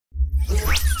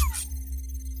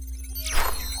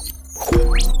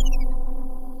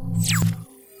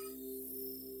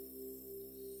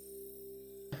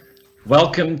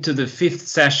Welcome to the 5th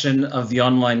session of the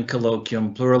online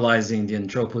colloquium Pluralizing the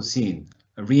Anthropocene,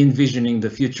 re-envisioning the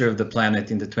future of the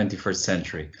planet in the 21st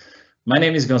century. My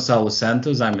name is Gonçalo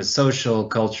Santos. I'm a social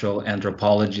cultural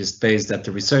anthropologist based at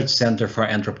the Research Center for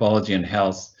Anthropology and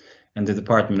Health and the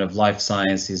Department of Life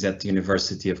Sciences at the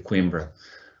University of Coimbra.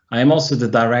 I am also the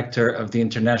director of the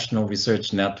International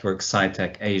Research Network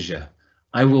Sci-Tech Asia.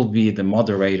 I will be the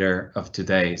moderator of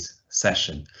today's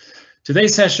session.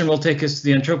 Today's session will take us to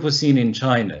the Anthropocene in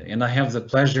China, and I have the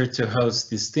pleasure to host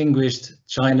distinguished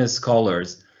China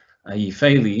scholars,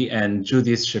 Yifei and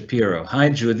Judith Shapiro. Hi,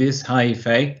 Judith. Hi,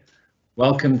 Yifei.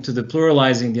 Welcome to the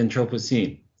Pluralizing the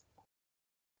Anthropocene.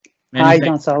 Hi,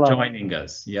 Gonçalo. For joining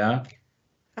us. Yeah.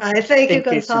 Hi, thank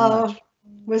you, So Gonçalo. much.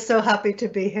 We're so happy to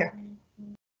be here.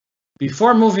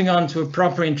 Before moving on to a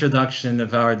proper introduction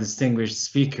of our distinguished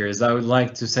speakers, I would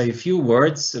like to say a few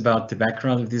words about the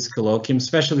background of this colloquium,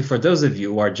 especially for those of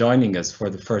you who are joining us for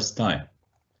the first time.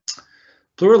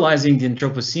 Pluralizing the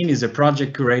Anthropocene is a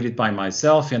project curated by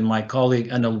myself and my colleague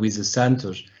Ana Luisa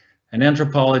Santos, an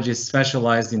anthropologist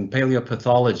specialized in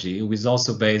paleopathology who is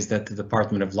also based at the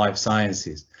Department of Life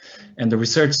Sciences and the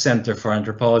Research Center for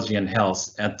Anthropology and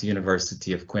Health at the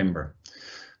University of Coimbra.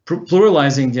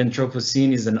 Pluralizing the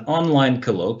Anthropocene is an online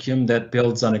colloquium that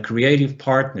builds on a creative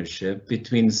partnership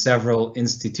between several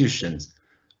institutions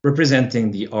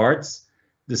representing the arts,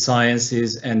 the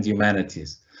sciences, and the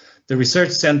humanities. The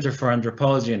Research Center for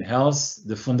Anthropology and Health,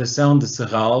 the Fundação de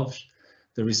Serralves,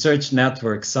 the Research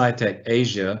Network Sci-Tech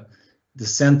Asia, the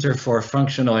Center for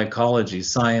Functional Ecology,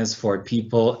 Science for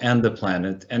People and the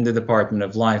Planet, and the Department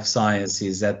of Life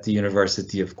Sciences at the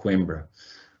University of Coimbra.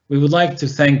 We would like to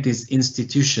thank these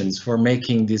institutions for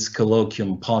making this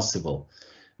colloquium possible.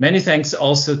 Many thanks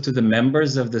also to the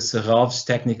members of the Serralves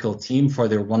technical team for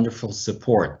their wonderful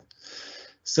support.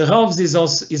 Serralves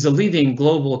is a leading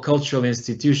global cultural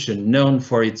institution known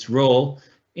for its role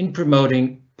in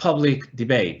promoting public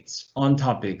debates on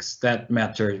topics that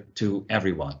matter to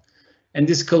everyone. And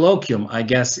this colloquium, I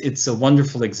guess it's a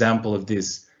wonderful example of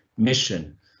this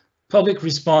mission. Public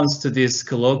response to this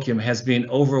colloquium has been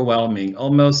overwhelming.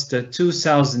 Almost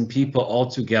 2,000 people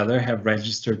altogether have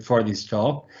registered for this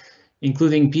talk,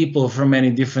 including people from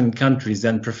many different countries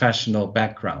and professional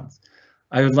backgrounds.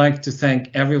 I would like to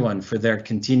thank everyone for their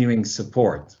continuing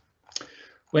support.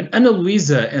 When Ana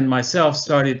Luisa and myself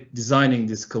started designing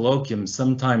this colloquium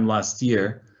sometime last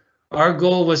year, our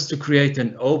goal was to create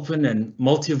an open and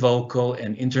multivocal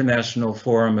and international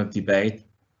forum of debate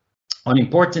on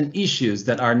important issues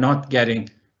that are not getting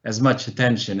as much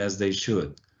attention as they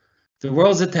should. The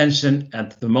world's attention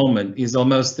at the moment is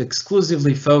almost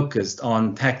exclusively focused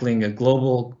on tackling a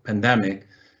global pandemic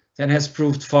that has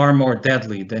proved far more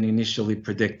deadly than initially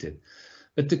predicted.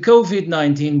 But the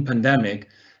COVID-19 pandemic,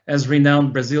 as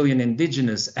renowned Brazilian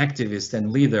indigenous activist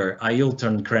and leader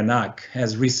Ailton Krenak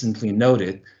has recently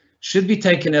noted, should be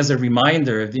taken as a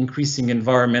reminder of the increasing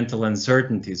environmental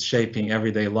uncertainties shaping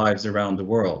everyday lives around the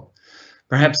world.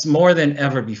 Perhaps more than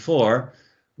ever before,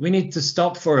 we need to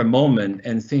stop for a moment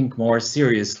and think more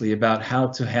seriously about how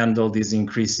to handle these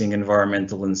increasing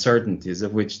environmental uncertainties,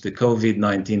 of which the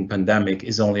COVID-19 pandemic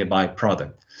is only a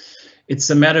byproduct. It's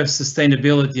a matter of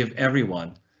sustainability of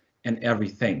everyone and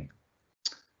everything.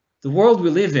 The world we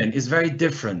live in is very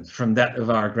different from that of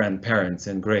our grandparents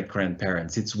and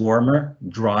great-grandparents. It's warmer,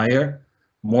 drier,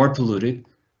 more polluted,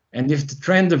 and if the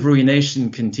trend of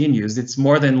ruination continues, it's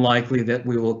more than likely that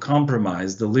we will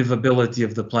compromise the livability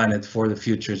of the planet for the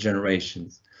future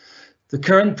generations. The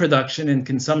current production and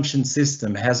consumption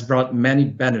system has brought many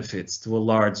benefits to a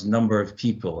large number of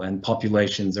people and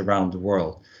populations around the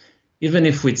world, even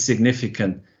if with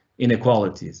significant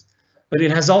inequalities. But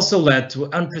it has also led to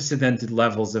unprecedented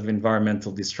levels of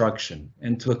environmental destruction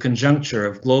and to a conjuncture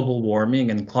of global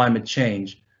warming and climate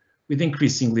change with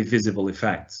increasingly visible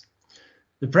effects.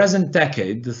 The present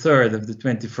decade, the third of the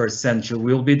 21st century,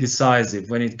 will be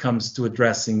decisive when it comes to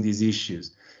addressing these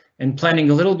issues and planning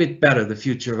a little bit better the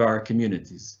future of our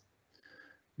communities.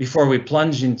 Before we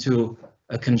plunge into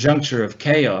a conjuncture of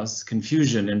chaos,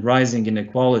 confusion, and rising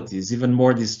inequalities, even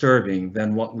more disturbing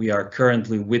than what we are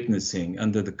currently witnessing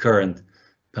under the current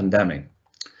pandemic.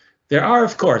 There are,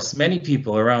 of course, many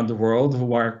people around the world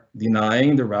who are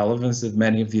denying the relevance of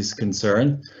many of these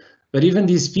concerns, but even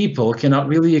these people cannot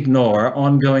really ignore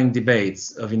ongoing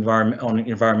debates of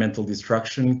environmental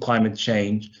destruction, climate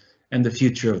change, and the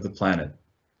future of the planet.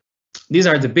 These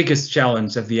are the biggest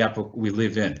challenge of the epoch we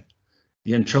live in,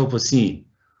 the Anthropocene,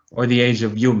 or the age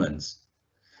of humans.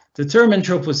 The term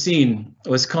Anthropocene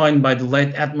was coined by the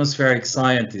late atmospheric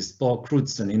scientist Paul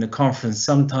Crutzen in a conference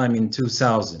sometime in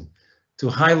 2000 to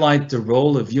highlight the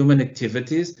role of human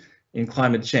activities in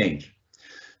climate change.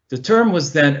 The term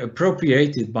was then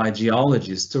appropriated by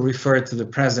geologists to refer to the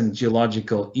present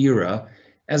geological era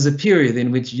as a period in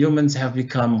which humans have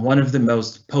become one of the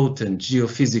most potent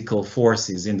geophysical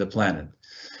forces in the planet,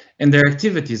 and their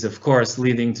activities, of course,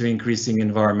 leading to increasing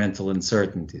environmental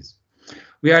uncertainties.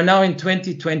 We are now in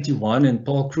 2021, and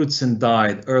Paul Crutzen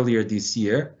died earlier this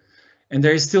year, and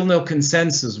there is still no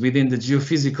consensus within the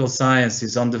geophysical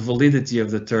sciences on the validity of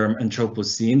the term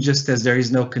Anthropocene, just as there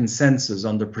is no consensus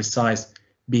on the precise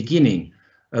beginning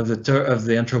of the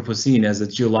Anthropocene as a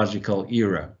geological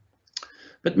era.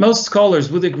 But most scholars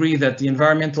would agree that the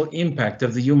environmental impact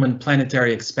of the human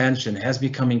planetary expansion has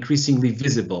become increasingly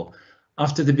visible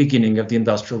after the beginning of the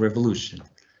Industrial Revolution,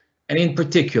 and in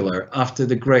particular after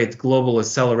the great global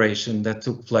acceleration that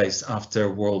took place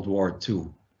after World War II.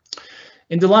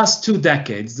 In the last 2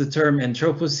 decades, the term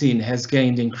Anthropocene has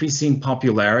gained increasing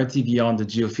popularity beyond the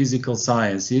geophysical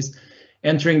sciences,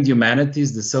 entering the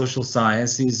humanities, the social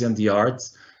sciences, and the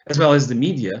arts, as well as the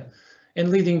media, and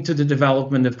leading to the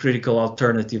development of critical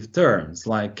alternative terms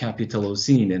like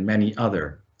Capitalocene and many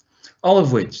other, all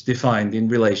of which defined in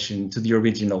relation to the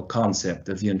original concept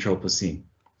of the Anthropocene.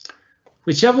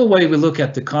 Whichever way we look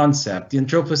at the concept, the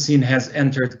Anthropocene has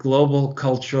entered global,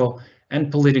 cultural,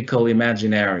 and political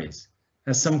imaginaries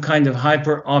as some kind of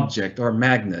hyper-object or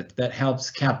magnet that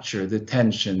helps capture the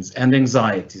tensions and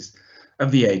anxieties of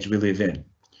the age we live in.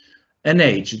 An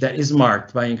age that is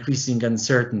marked by increasing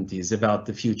uncertainties about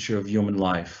the future of human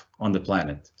life on the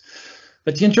planet.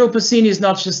 But the Anthropocene is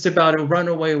not just about a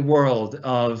runaway world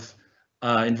of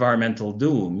environmental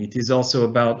doom. It is also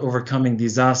about overcoming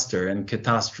disaster and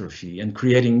catastrophe and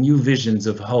creating new visions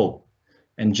of hope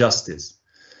and justice.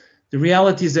 The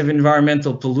realities of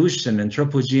environmental pollution,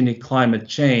 anthropogenic climate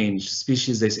change,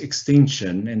 species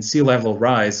extinction, and sea level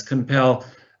rise compel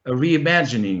a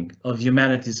reimagining of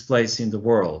humanity's place in the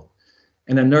world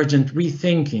and an urgent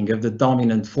rethinking of the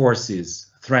dominant forces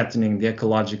threatening the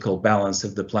ecological balance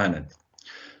of the planet.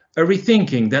 A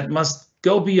rethinking that must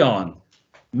go beyond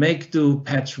make-do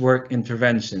patchwork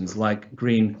interventions like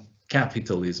green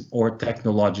capitalism or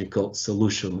technological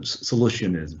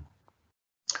solutionism.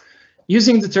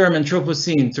 Using the term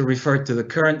Anthropocene to refer to the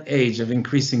current age of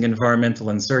increasing environmental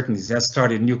uncertainties has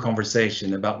started a new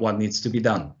conversation about what needs to be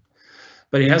done.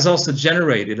 But it has also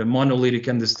generated a monolithic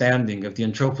understanding of the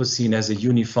Anthropocene as a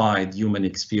unified human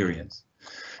experience.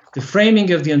 The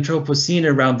framing of the Anthropocene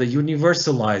around the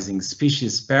universalizing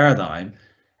species paradigm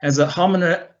has a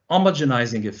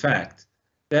homogenizing effect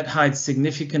that hides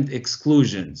significant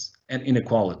exclusions and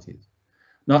inequalities.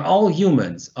 Not all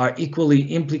humans are equally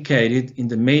implicated in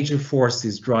the major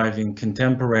forces driving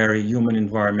contemporary human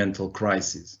environmental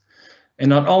crises. And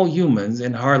not all humans,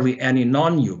 and hardly any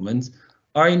non-humans,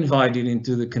 are invited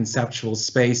into the conceptual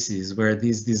spaces where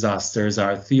these disasters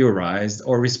are theorized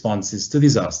or responses to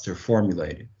disaster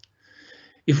formulated.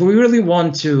 If we really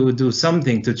want to do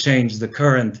something to change the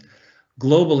current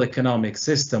global economic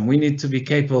system, we need to be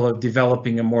capable of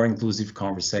developing a more inclusive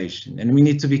conversation, and we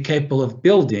need to be capable of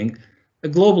building a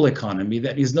global economy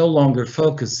that is no longer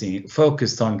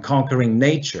focused on conquering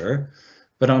nature,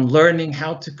 but on learning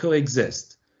how to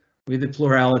coexist with the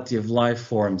plurality of life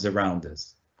forms around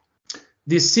us.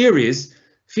 This series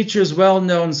features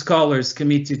well-known scholars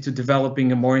committed to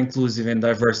developing a more inclusive and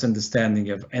diverse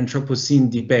understanding of Anthropocene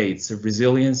debates of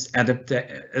resilience,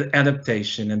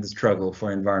 adaptation, and the struggle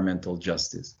for environmental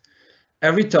justice.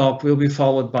 Every talk will be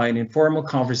followed by an informal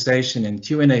conversation and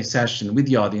Q&A session with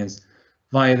the audience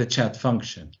via the chat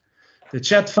function. The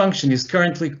chat function is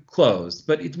currently closed,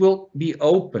 but it will be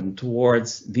open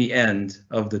towards the end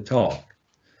of the talk.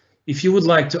 If you would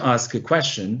like to ask a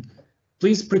question,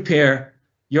 please prepare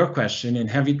your question and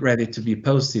have it ready to be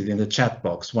posted in the chat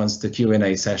box once the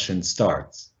Q&A session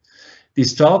starts.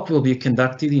 This talk will be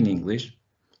conducted in English.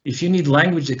 If you need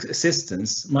language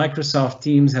assistance, Microsoft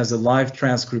Teams has a live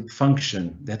transcript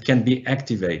function that can be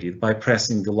activated by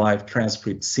pressing the live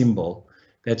transcript symbol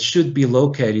that should be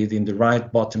located in the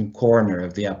right bottom corner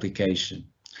of the application.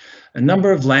 A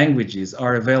number of languages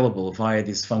are available via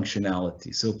this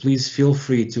functionality, so please feel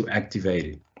free to activate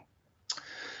it.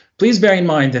 Please bear in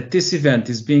mind that this event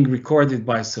is being recorded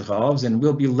by Seus and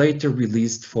will be later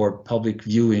released for public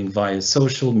viewing via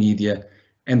social media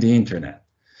and the internet.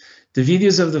 The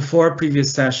videos of the 4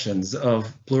 previous sessions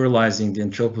of Pluralizing the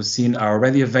Anthropocene are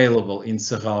already available in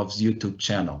Seus' YouTube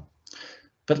channel.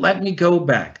 But let me go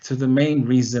back to the main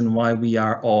reason why we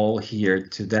are all here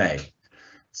today.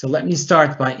 So let me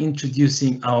start by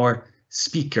introducing our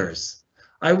speakers.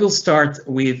 I will start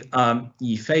with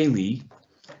Yifei Li.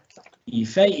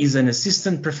 Yifei is an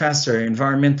assistant professor in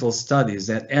environmental studies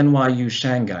at NYU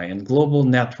Shanghai and global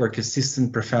network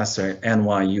assistant professor at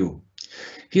NYU.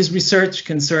 His research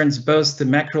concerns both the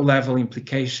macro-level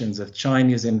implications of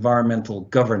Chinese environmental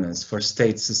governance for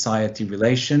state-society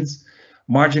relations,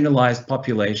 marginalized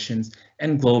populations,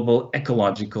 and global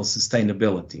ecological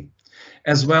sustainability,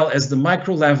 as well as the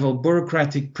micro-level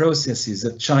bureaucratic processes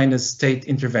of China's state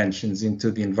interventions into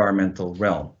the environmental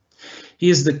realm. He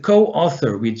is the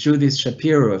co-author with Judith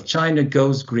Shapiro of China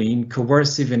Goes Green,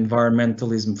 Coercive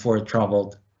Environmentalism for a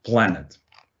Troubled Planet.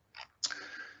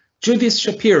 Judith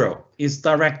Shapiro is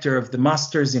director of the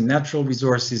Masters in Natural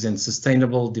Resources and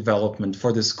Sustainable Development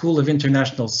for the School of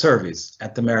International Service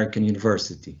at American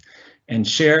University and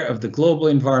chair of the Global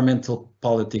Environmental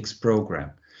Politics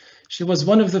Program. She was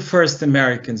one of the first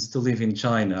Americans to live in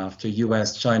China after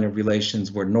US-China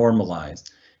relations were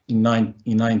normalized in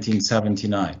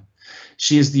 1979.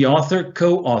 She is the author,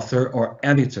 co-author, or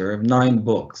editor of 9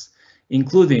 books,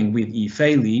 including with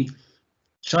Yifei Li,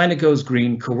 China Goes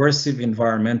Green, Coercive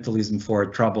Environmentalism for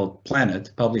a Troubled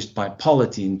Planet, published by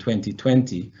Polity in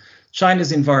 2020,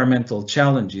 China's Environmental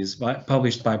Challenges,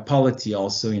 published by Polity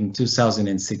also in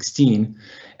 2016,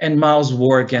 and Mao's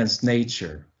War Against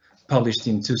Nature, published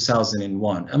in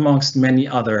 2001, amongst many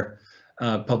other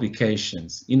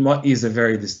publications, in what is a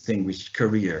very distinguished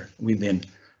career within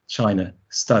China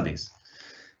studies.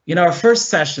 In our first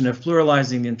session of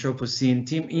Pluralizing the Anthropocene,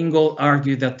 Tim Ingold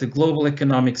argued that the global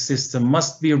economic system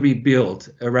must be rebuilt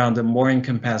around a more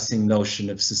encompassing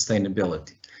notion of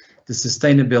sustainability, the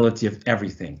sustainability of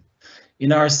everything.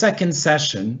 In our second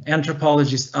session,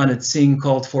 anthropologist Anat Singh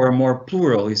called for a more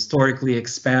plural, historically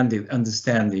expanded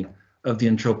understanding of the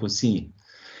Anthropocene,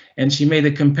 and she made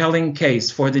a compelling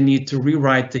case for the need to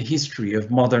rewrite the history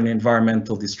of modern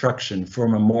environmental destruction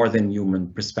from a more than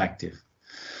human perspective.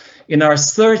 In our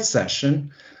third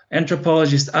session,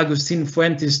 anthropologist Agustin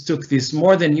Fuentes took this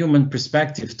more than human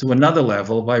perspective to another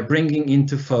level by bringing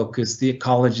into focus the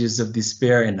ecologies of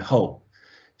despair and hope,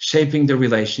 shaping the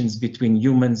relations between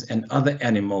humans and other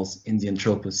animals in the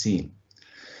Anthropocene.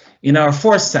 In our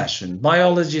fourth session,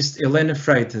 biologist Helena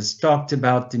Freitas talked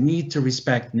about the need to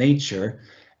respect nature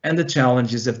and the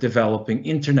challenges of developing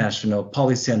international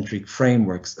polycentric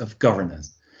frameworks of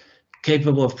governance,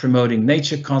 capable of promoting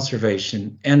nature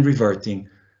conservation and reverting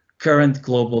current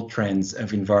global trends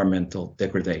of environmental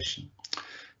degradation.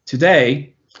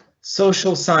 Today,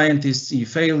 social scientists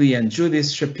Yifei Li and Judith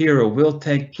Shapiro will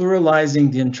take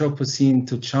Pluralizing the Anthropocene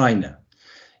to China,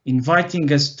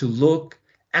 inviting us to look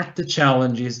at the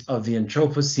challenges of the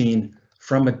Anthropocene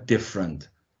from a different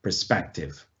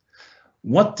perspective.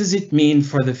 What does it mean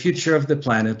for the future of the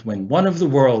planet when one of the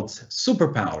world's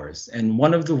superpowers and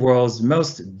one of the world's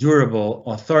most durable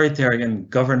authoritarian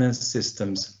governance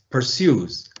systems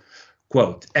pursues,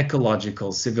 quote,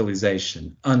 ecological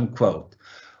civilization, unquote?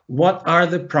 What are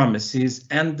the promises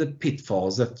and the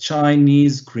pitfalls of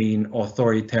Chinese green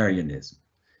authoritarianism?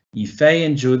 Yifei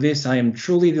and Judith, I am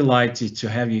truly delighted to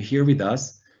have you here with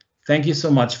us. Thank you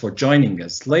so much for joining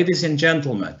us. Ladies and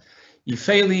gentlemen,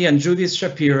 Yifei Li and Judith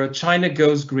Shapiro, China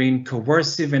Goes Green,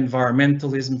 Coercive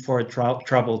Environmentalism for a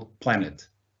Troubled Planet.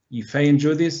 Yifei and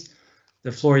Judith,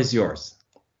 the floor is yours.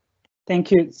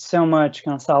 Thank you so much,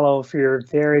 Gonçalo, for your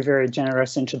very, very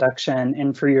generous introduction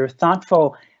and for your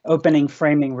thoughtful opening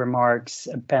framing remarks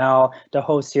about the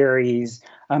whole series.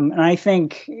 And I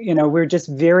think, we're just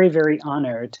very, very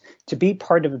honored to be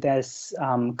part of this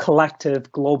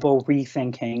collective global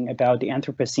rethinking about the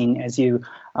Anthropocene, as you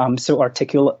so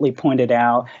articulately pointed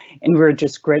out. And we're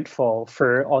just grateful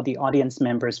for all the audience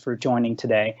members for joining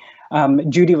today.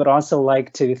 Judy would also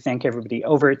like to thank everybody.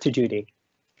 Over to Judy.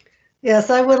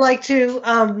 Yes, I would like to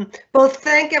both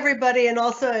thank everybody and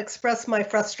also express my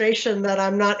frustration that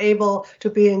I'm not able to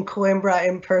be in Coimbra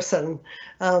in person.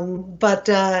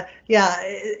 Yeah,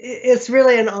 it's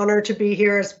really an honor to be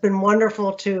here. It's been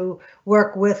wonderful to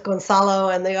work with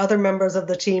Gonçalo and the other members of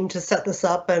the team to set this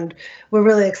up, and we're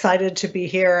really excited to be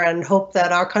here and hope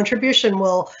that our contribution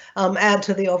will add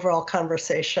to the overall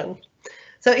conversation.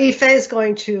 So Yifei is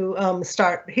going to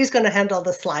start. He's going to handle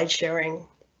the slide sharing.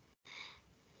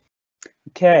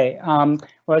 Okay,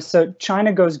 well, so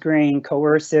China Goes Green,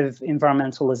 Coercive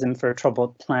Environmentalism for a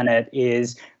Troubled Planet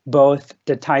is both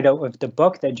the title of the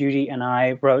book that Judy and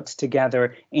I wrote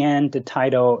together and the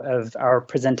title of our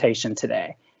presentation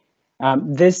today.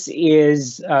 This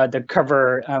is the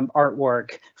cover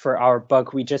artwork for our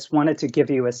book. We just wanted to give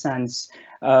you a sense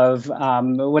of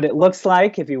what it looks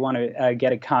like. If you want to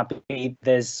get a copy,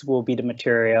 this will be the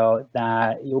material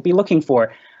that you'll be looking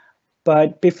for.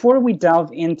 But before we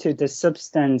delve into the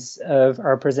substance of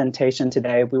our presentation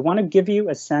today, we want to give you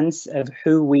a sense of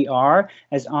who we are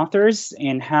as authors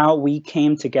and how we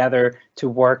came together to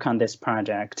work on this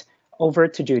project. Over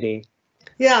to Judy.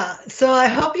 Yeah, so I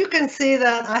hope you can see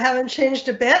that I haven't changed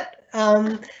a bit.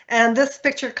 And this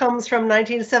picture comes from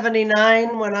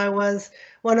 1979, when I was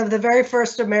one of the very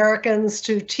first Americans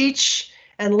to teach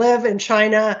and live in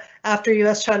China after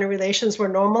US-China relations were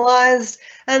normalized.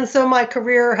 And so my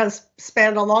career has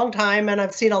spanned a long time, and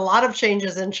I've seen a lot of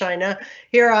changes in China.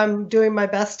 Here I'm doing my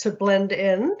best to blend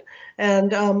in.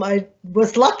 And I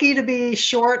was lucky to be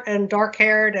short and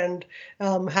dark-haired and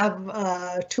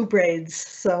have 2 braids.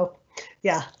 So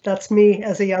yeah, that's me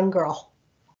as a young girl.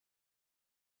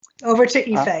 Over to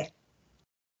Yifei.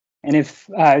 And if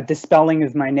the spelling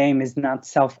of my name is not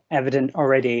self-evident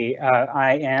already,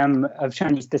 I am of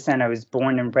Chinese descent. I was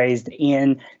born and raised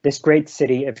in this great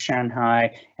city of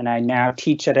Shanghai, and I now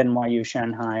teach at NYU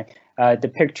Shanghai.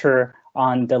 The picture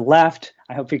on the left,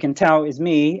 I hope you can tell, is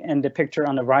me, and the picture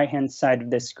on the right-hand side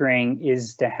of the screen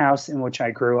is the house in which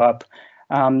I grew up.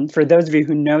 For those of you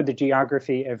who know the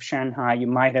geography of Shanghai, you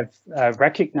might have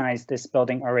recognized this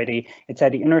building already. It's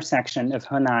at the intersection of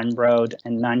Henan Road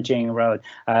and Nanjing Road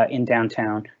in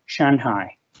downtown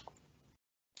Shanghai.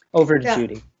 Over to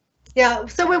Judy. Yeah,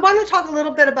 so we want to talk a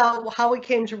little bit about how we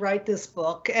came to write this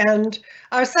book. And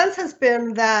our sense has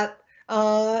been that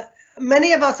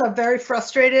many of us are very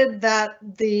frustrated that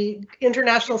the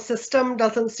international system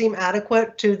doesn't seem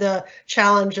adequate to the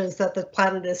challenges that the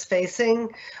planet is facing.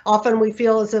 Often we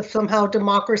feel as if somehow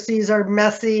democracies are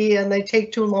messy and they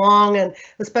take too long, and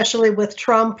especially with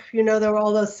Trump, you know, there were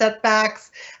all those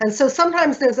setbacks. And so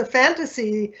sometimes there's a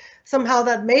fantasy somehow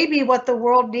that maybe what the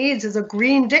world needs is a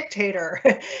green dictator.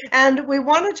 And we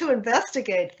wanted to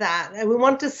investigate that, and we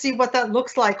want to see what that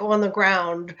looks like on the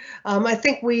ground. I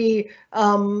think we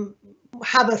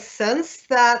have a sense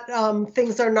that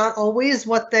things are not always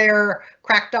what they're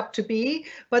cracked up to be,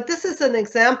 but this is an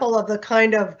example of the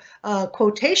kind of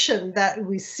quotation that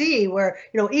we see where,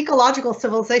 you know, ecological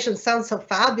civilization sounds so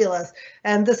fabulous,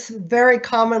 and this very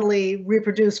commonly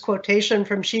reproduced quotation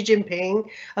from Xi Jinping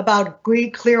about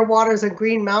green, clear waters and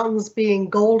green mountains being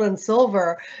gold and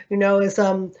silver, you know, is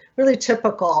really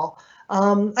typical.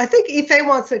 I think Yifei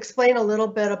wants to explain a little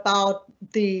bit about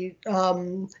the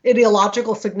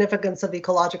ideological significance of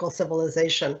ecological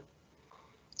civilization.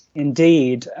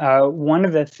 Indeed. One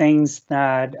of the things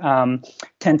that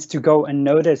tends to go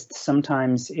unnoticed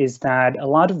sometimes is that a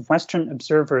lot of Western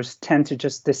observers tend to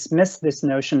just dismiss this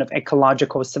notion of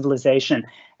ecological civilization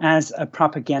as a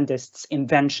propagandist's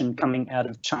invention coming out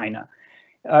of China.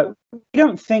 We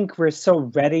don't think we're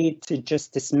so ready to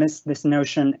just dismiss this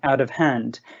notion out of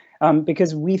hand.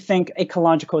 Because we think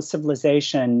ecological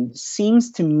civilization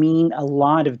seems to mean a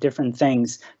lot of different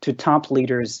things to top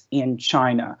leaders in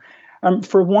China.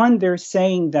 For one, they're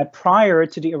saying that prior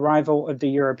to the arrival of the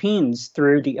Europeans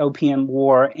through the Opium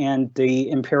War and the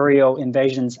imperial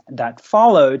invasions that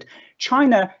followed,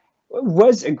 China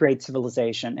was a great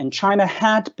civilization, and China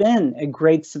had been a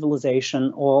great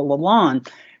civilization all along,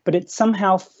 but it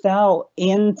somehow fell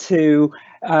into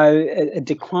a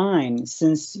decline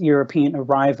since European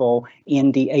arrival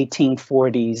in the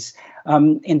 1840s.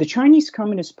 And the Chinese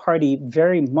Communist Party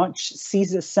very much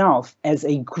sees itself as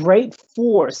a great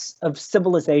force of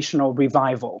civilizational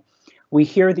revival. We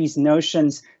hear these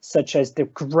notions such as the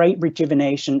great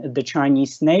rejuvenation of the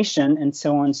Chinese nation and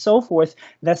so on and so forth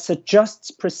that suggests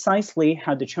precisely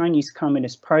how the Chinese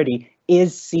Communist Party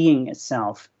is seeing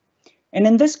itself. And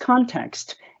in this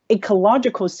context,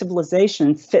 ecological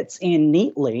civilization fits in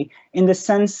neatly in the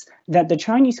sense that the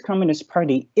Chinese Communist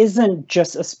Party isn't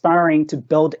just aspiring to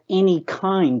build any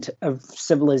kind of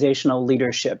civilizational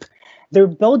leadership. They're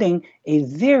building a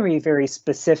very, very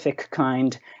specific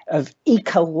kind of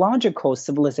ecological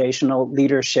civilizational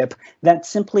leadership that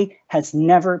simply has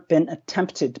never been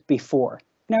attempted before.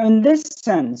 Now, in this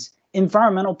sense,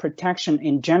 environmental protection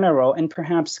in general, and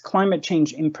perhaps climate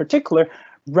change in particular,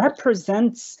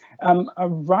 represents a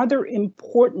rather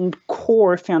important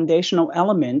core foundational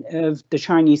element of the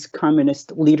Chinese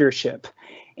communist leadership.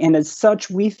 And as such,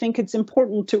 we think it's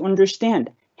important to understand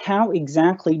how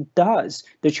exactly does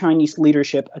the Chinese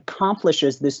leadership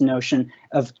accomplishes this notion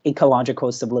of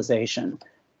ecological civilization.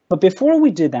 But before we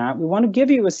do that, we want to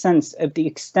give you a sense of the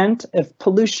extent of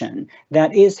pollution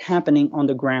that is happening on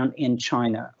the ground in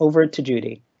China. Over to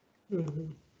Judy.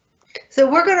 Mm-hmm. So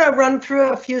we're going to run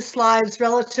through a few slides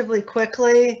relatively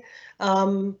quickly,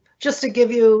 just to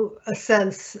give you a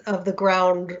sense of the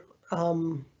groundwork.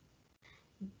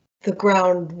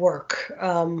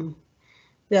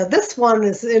 Yeah, this one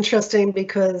is interesting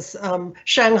because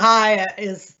Shanghai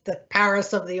is the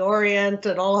Paris of the Orient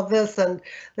and all of this, and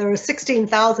there were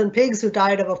 16,000 pigs who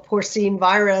died of a porcine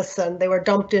virus, and they were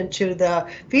dumped into the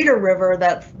feeder river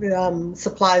that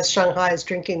supplies Shanghai's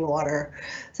drinking water.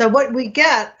 So what we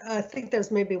get, I think there's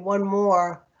maybe one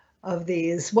more of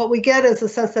these. What we get is a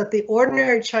sense that the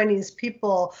ordinary Chinese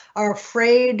people are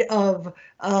afraid of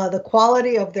the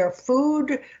quality of their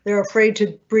food. They're afraid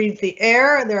to breathe the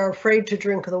air. They're afraid to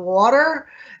drink the water.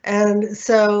 And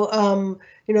so,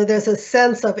 there's a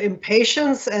sense of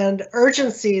impatience and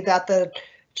urgency that the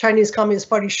Chinese Communist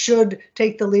Party should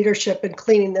take the leadership in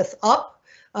cleaning this up.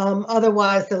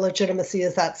 Otherwise, the legitimacy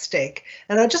is at stake.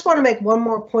 And I just want to make one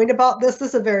more point about this. This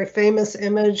is a very famous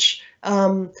image.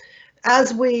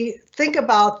 As we think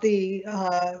about the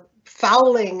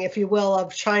fouling, if you will,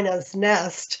 of China's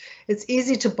nest, it's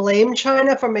easy to blame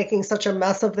China for making such a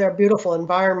mess of their beautiful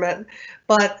environment.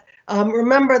 But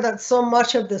remember that so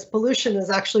much of this pollution is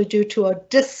actually due to a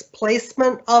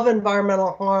displacement of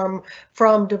environmental harm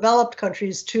from developed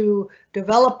countries to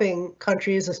developing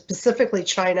countries, specifically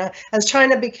China, as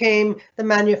China became the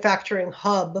manufacturing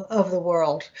hub of the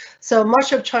world. So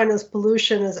much of China's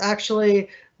pollution is actually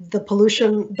the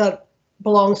pollution that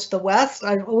belongs to the West.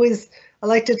 I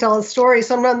like to tell a story.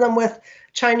 Sometimes I'm with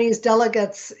Chinese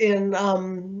delegates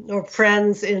or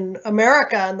friends in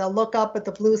America, and they'll look up at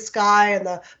the blue sky and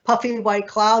the puffy white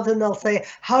clouds, and they'll say,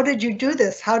 "How did you do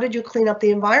this? How did you clean up the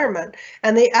environment?"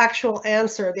 And the actual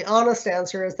answer, the honest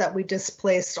answer, is that we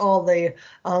displaced all the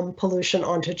pollution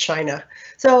onto China.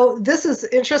 So this is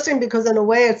interesting because in a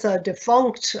way it's a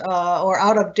defunct or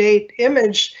out of date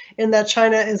image, in that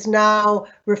China is now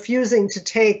refusing to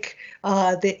take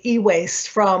the e-waste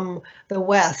from the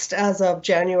West as of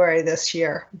January this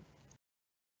year.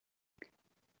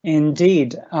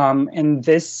 Indeed, and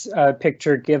this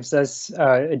picture gives us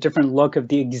a different look of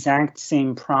the exact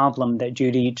same problem that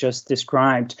Judy just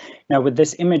described. Now, what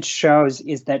this image shows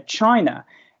is that China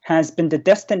has been the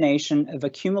destination of a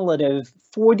cumulative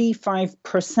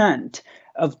 45%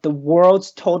 of the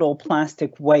world's total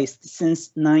plastic waste since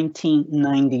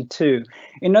 1992.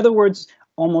 In other words,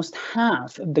 almost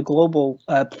half of the global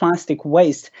plastic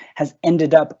waste has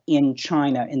ended up in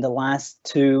China in the last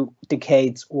 2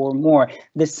 decades or more.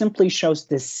 This simply shows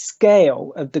the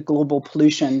scale of the global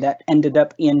pollution that ended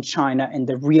up in China and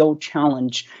the real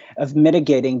challenge of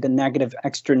mitigating the negative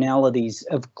externalities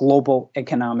of global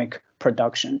economic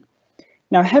production.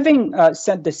 Now, having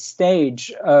set the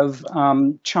stage of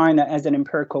China as an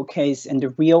empirical case and the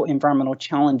real environmental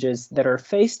challenges that are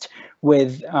faced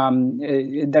with,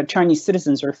 that Chinese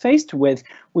citizens are faced with,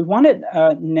 we wanted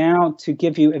now to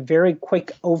give you a very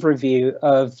quick overview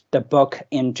of the book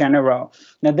in general.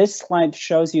 Now, this slide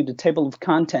shows you the table of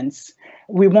contents.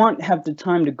 We won't have the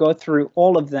time to go through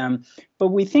all of them, but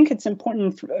we think it's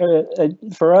important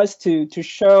for us to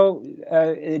show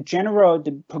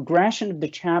the progression of the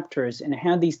chapters and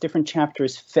how these different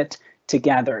chapters fit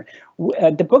together.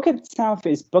 The book itself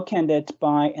is bookended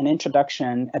by an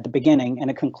introduction at the beginning and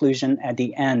a conclusion at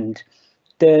the end.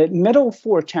 The middle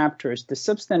 4 chapters, the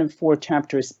substantive 4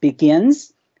 chapters,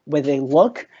 begins with a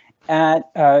look at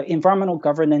environmental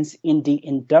governance in the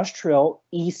industrial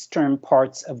eastern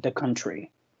parts of the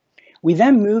country. We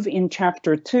then move in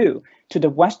chapter 2 to the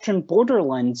western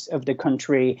borderlands of the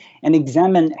country and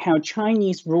examine how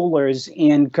Chinese rulers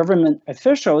and government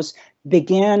officials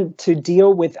began to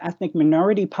deal with ethnic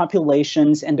minority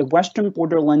populations and the western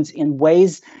borderlands in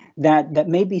ways that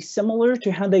may be similar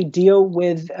to how they deal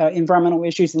with environmental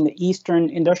issues in the eastern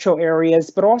industrial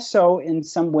areas, but also in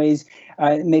some ways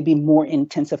maybe more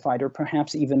intensified or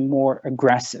perhaps even more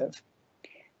aggressive.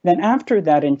 Then after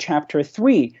that, in chapter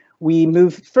 3, we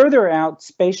move further out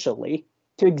spatially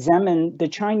to examine the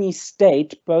Chinese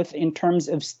state, both in terms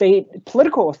of state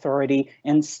political authority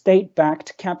and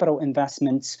state-backed capital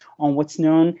investments on what's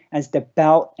known as the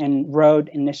Belt and Road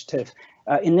Initiative,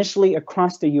 initially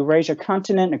across the Eurasia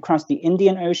continent, across the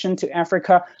Indian Ocean to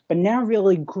Africa, but now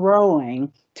really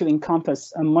growing to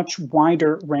encompass a much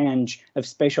wider range of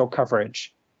spatial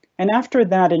coverage. And after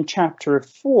that, in chapter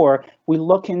 4, we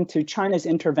look into China's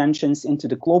interventions into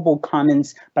the global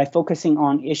commons by focusing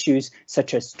on issues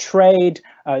such as trade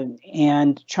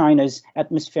and China's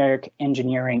atmospheric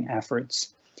engineering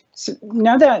efforts. So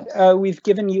now that we've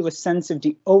given you a sense of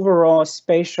the overall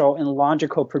spatial and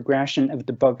logical progression of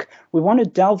the book, we want to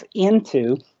delve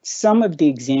into some of the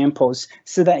examples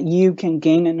so that you can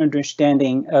gain an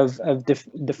understanding of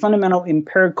the fundamental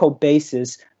empirical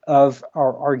basis of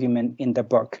our argument in the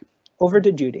book. Over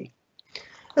to Judy.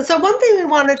 So one thing we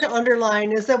wanted to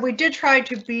underline is that we did try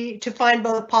to find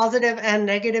both positive and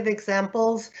negative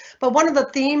examples, but one of the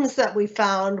themes that we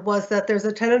found was that there's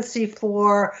a tendency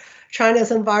for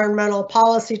China's environmental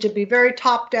policy to be very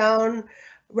top-down,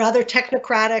 rather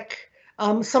technocratic,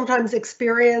 sometimes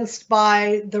experienced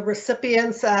by the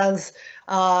recipients as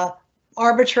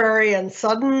arbitrary and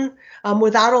sudden,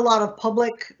 without a lot of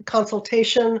public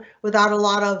consultation, without a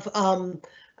lot of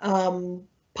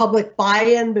public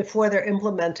buy-in before they're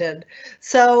implemented.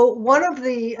 So one of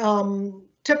the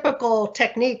typical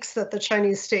techniques that the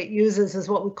Chinese state uses is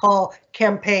what we call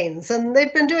campaigns. And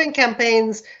they've been doing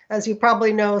campaigns, as you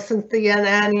probably know, since the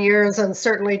Yan'an years and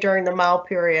certainly during the Mao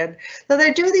period. So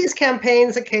they do these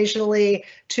campaigns occasionally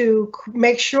to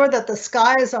make sure that the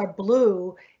skies are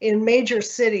blue in major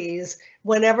cities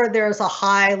whenever there's a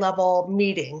high-level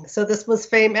meeting. So this was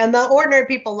famous, and the ordinary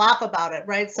people laugh about it,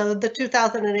 right? So the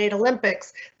 2008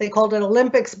 Olympics, they called it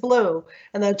Olympics Blue,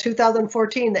 and then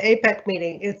 2014, the APEC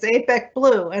meeting, it's APEC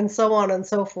Blue, and so on and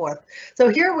so forth. So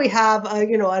here we have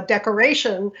a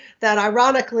decoration that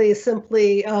ironically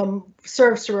simply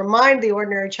serves to remind the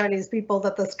ordinary Chinese people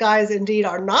that the skies indeed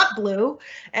are not blue.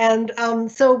 And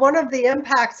so one of the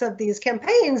impacts of these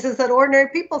campaigns is that ordinary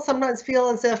people sometimes feel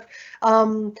as if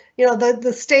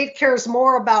the state cares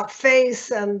more about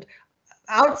face and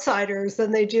outsiders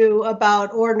than they do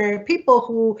about ordinary people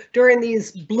who during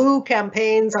these blue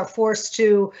campaigns are forced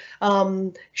to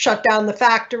shut down the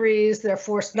factories.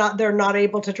 They're not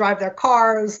able to drive their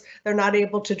cars. They're not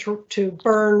able to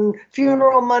burn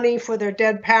funeral money for their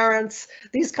dead parents,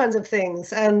 these kinds of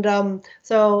things. And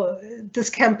so this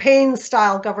campaign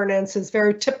style governance is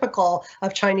very typical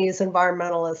of Chinese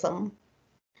environmentalism.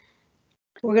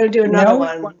 We're going to do another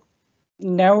one.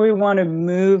 Now we want to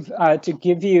move to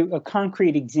give you a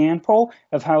concrete example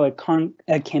of how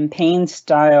a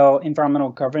campaign-style environmental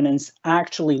governance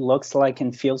actually looks like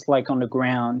and feels like on the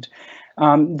ground.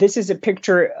 This is a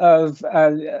picture of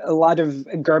a lot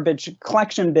of garbage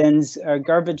collection bins,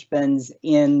 garbage bins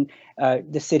in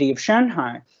the city of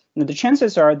Shanghai. Now, the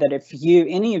chances are that if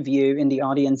any of you in the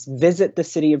audience visit the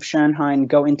city of Shanghai and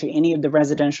go into any of the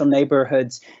residential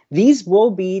neighborhoods, these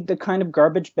will be the kind of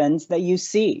garbage bins that you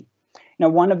see. Now,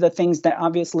 one of the things that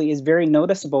obviously is very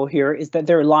noticeable here is that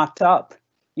they're locked up.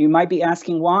 You might be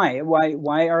asking why.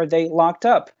 Why are they locked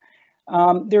up?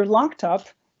 They're locked up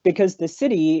because the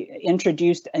city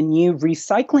introduced a new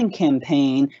recycling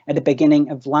campaign at the beginning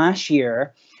of last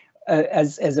year.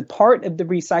 As a part of the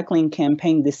recycling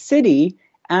campaign, the city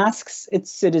asks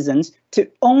its citizens to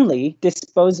only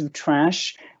dispose of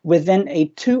trash within a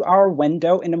 2-hour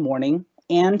window in the morning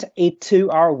and a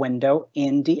 2-hour window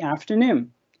in the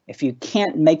afternoon. If you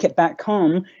can't make it back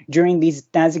home during these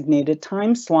designated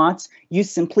time slots, you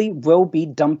simply will be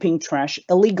dumping trash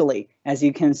illegally, as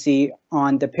you can see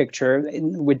on the picture,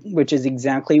 which is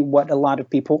exactly what a lot of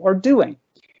people are doing.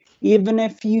 Even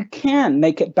if you can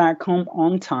make it back home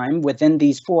on time within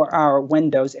these 4-hour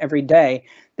windows every day,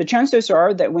 the chances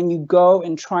are that when you go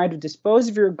and try to dispose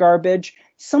of your garbage,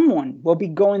 someone will be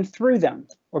going through them,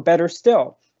 or better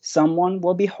still, someone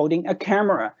will be holding a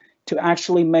camera to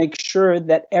actually make sure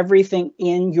that everything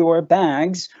in your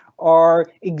bags are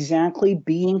exactly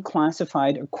being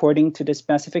classified according to the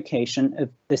specification of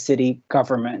the city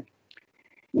government.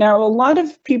 Now, a lot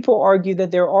of people argue that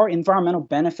there are environmental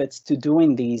benefits to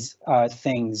doing these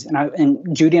things.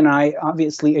 And Judy and I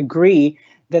obviously agree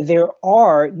that there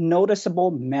are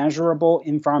noticeable, measurable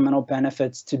environmental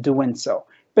benefits to doing so.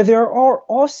 But there are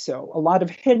also a lot of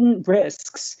hidden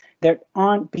risks that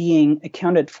aren't being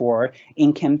accounted for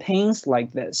in campaigns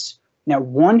like this. Now,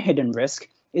 one hidden risk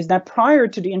is that prior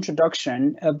to the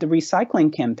introduction of the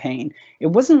recycling campaign, it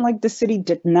wasn't like the city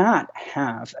did not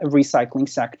have a recycling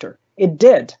sector. It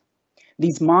did.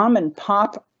 These mom and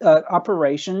pop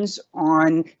operations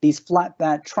on these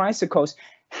flatbed tricycles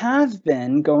have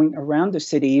been going around the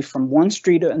city from one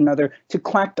street to another to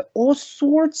collect all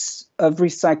sorts of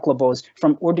recyclables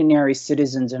from ordinary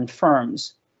citizens and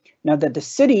firms. Now that the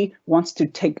city wants to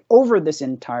take over this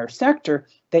entire sector,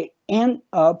 they end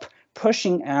up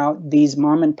pushing out these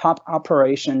mom and pop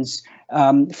operations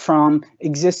from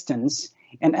existence.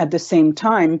 And at the same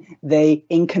time, they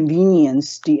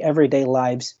inconvenience the everyday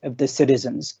lives of the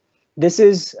citizens. This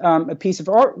is a piece of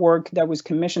artwork that was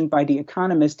commissioned by The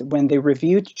Economist when they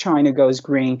reviewed China Goes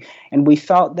Green, and we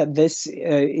felt that this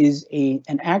is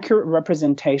an accurate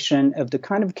representation of the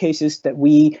kind of cases that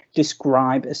we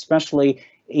describe, especially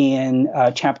in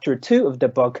chapter 2 of the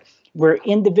book, where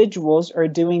individuals are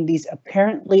doing these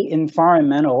apparently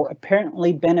environmental,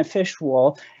 apparently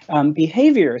beneficial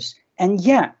behaviors, and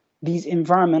yet these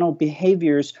environmental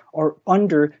behaviors are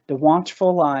under the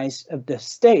watchful eyes of the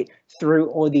state through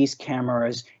all these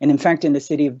cameras. And in fact, in the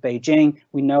city of Beijing,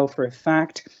 we know for a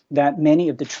fact that many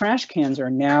of the trash cans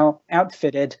are now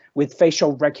outfitted with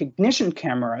facial recognition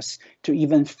cameras to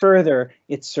even further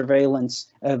its surveillance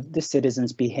of the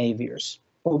citizens' behaviors.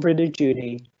 Over to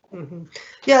Judy. Mm-hmm.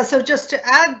 Yeah, so just to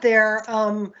add there,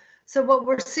 so what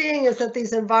we're seeing is that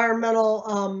these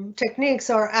environmental techniques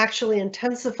are actually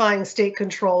intensifying state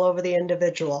control over the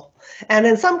individual. And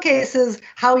in some cases,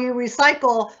 how you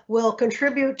recycle will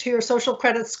contribute to your social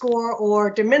credit score or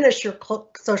diminish your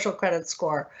social credit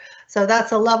score. So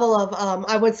that's a level of,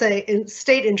 I would say,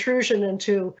 state intrusion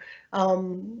into,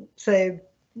 say,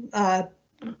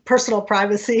 personal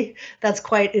privacy that's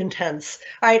quite intense.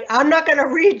 All right, I'm not going to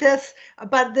read this,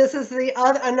 but this is the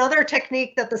another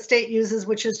technique that the state uses,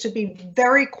 which is to be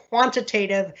very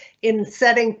quantitative in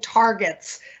setting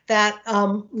targets that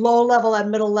low-level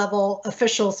and middle-level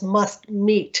officials must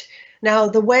meet. Now,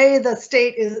 the way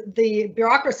the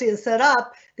bureaucracy is set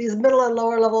up, these middle and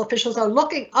lower level officials are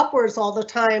looking upwards all the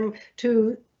time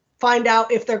to find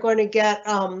out if they're going to get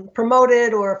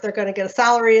promoted or if they're going to get a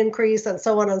salary increase and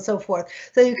so on and so forth.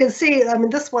 So you can see, I mean,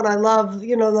 this one I love,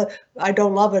 you know, I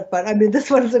don't love it, but I mean,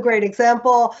 this one is a great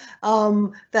example.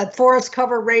 That forest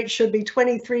cover rate should be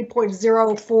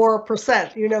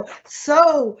 23.04%, you know,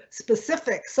 so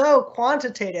specific, so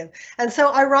quantitative. And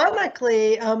so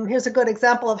ironically, here's a good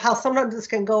example of how sometimes this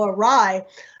can go awry.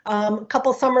 A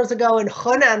couple summers ago in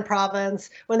Henan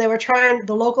province, when they were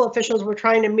the local officials were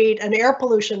trying to meet an air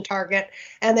pollution target,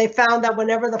 and they found that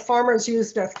whenever the farmers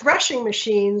used their threshing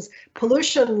machines,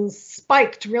 pollution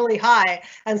spiked really high.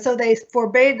 And so they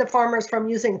forbade the farmers from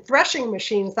using threshing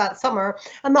machines that summer,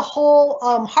 and the whole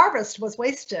harvest was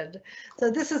wasted. So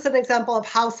this is an example of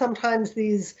how sometimes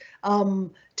these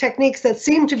techniques that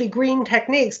seem to be green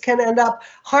techniques can end up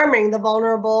harming the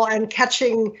vulnerable and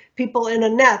catching people in a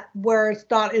net where it's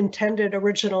not intended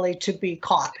originally to be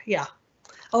caught. Yeah.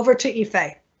 Over to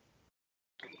Yifei.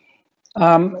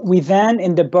 We then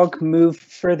in the book move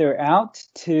further out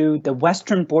to the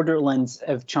western borderlands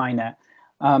of China.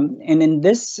 And in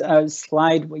this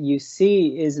slide, what you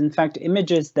see is in fact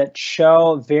images that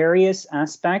show various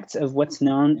aspects of what's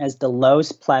known as the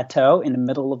Loess Plateau in the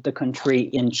middle of the country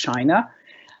in China.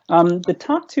 The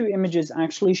top two images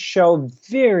actually show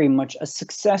very much a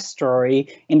success story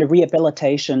in the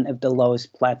rehabilitation of the Loess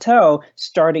Plateau,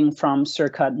 starting from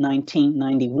circa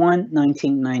 1991,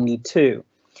 1992.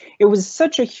 It was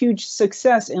such a huge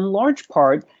success in large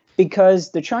part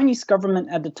because the Chinese government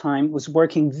at the time was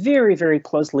working very, very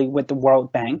closely with the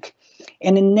World Bank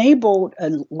and enabled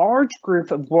a large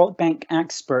group of World Bank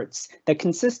experts that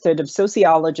consisted of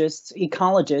sociologists,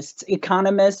 ecologists,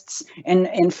 economists,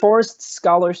 and forest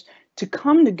scholars to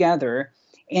come together.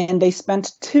 And they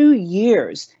spent 2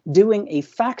 years doing a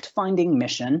fact-finding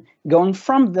mission, going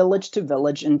from village to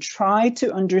village and try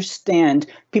to understand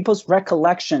people's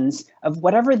recollections of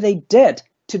whatever they did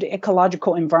to the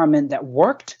ecological environment that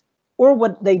worked or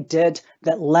what they did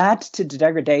that led to the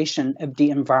degradation of the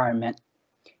environment.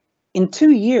 In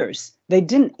 2 years, they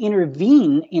didn't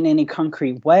intervene in any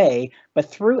concrete way, but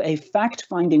through a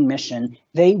fact-finding mission,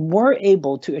 they were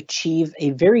able to achieve a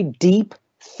very deep,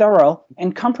 thorough,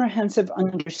 and comprehensive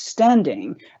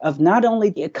understanding of not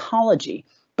only the ecology,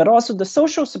 but also the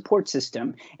social support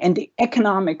system and the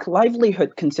economic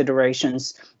livelihood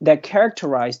considerations that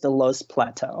characterize the Loess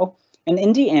Plateau. And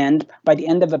in the end, by the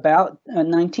end of about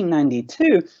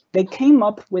 1992, they came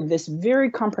up with this very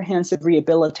comprehensive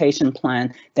rehabilitation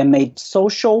plan that made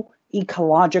social,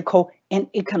 ecological, and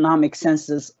economic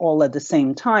senses all at the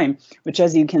same time, which,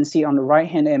 as you can see on the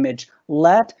right-hand image,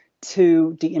 led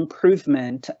to the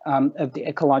improvement of the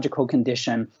ecological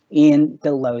condition in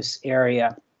the Loess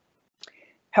area.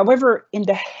 However, in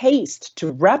the haste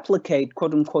to replicate,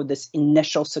 quote unquote, this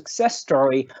initial success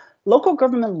story, local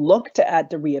government looked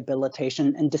at the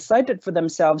rehabilitation and decided for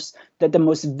themselves that the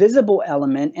most visible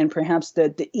element and perhaps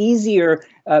the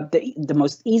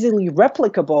most easily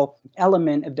replicable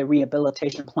element of the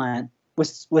rehabilitation plan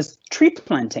was tree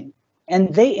planting.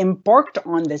 And they embarked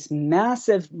on this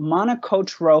massive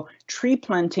monocultural tree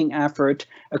planting effort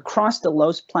across the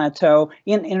Loess Plateau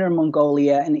in Inner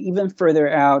Mongolia and even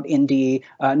further out in the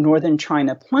northern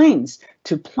China plains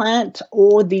to plant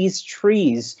all these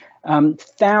trees,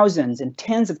 thousands and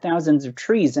tens of thousands of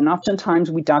trees. And oftentimes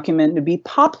we document to be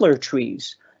poplar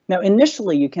trees. Now,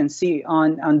 initially, you can see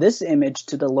on this image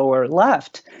to the lower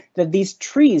left that these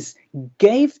trees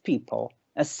gave people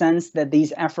a sense that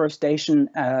these afforestation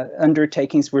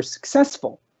undertakings were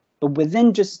successful. But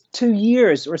within just 2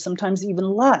 years, or sometimes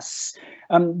even less,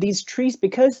 these trees,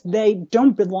 because they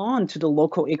don't belong to the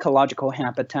local ecological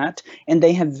habitat, and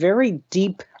they have very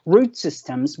deep root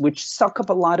systems which suck up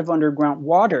a lot of underground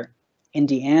water. In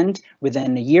the end,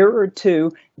 within a year or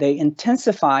two, they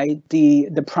intensified the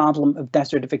problem of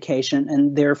desertification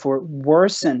and therefore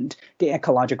worsened the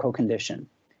ecological condition.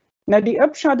 Now, the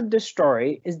upshot of this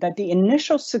story is that the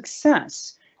initial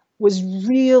success was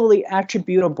really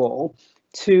attributable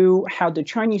to how the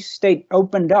Chinese state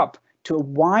opened up to a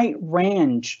wide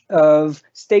range of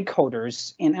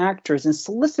stakeholders and actors and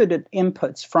solicited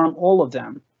inputs from all of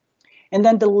them. And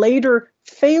then the later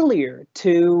failure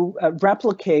to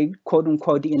replicate, quote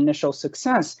unquote, the initial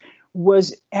success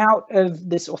was out of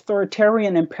this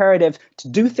authoritarian imperative to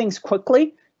do things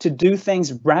quickly, to do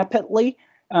things rapidly,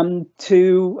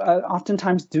 to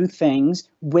oftentimes do things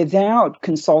without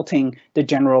consulting the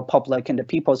general public and the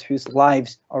peoples whose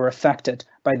lives are affected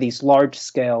by these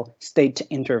large-scale state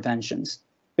interventions.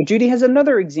 But Judy has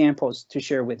another examples to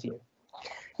share with you.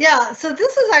 Yeah, so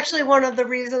this is actually one of the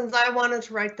reasons I wanted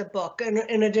to write the book,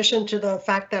 in addition to the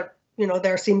fact that, you know,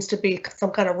 there seems to be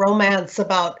some kind of romance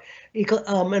about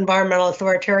environmental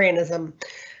authoritarianism.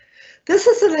 This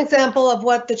is an example of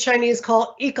what the Chinese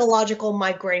call ecological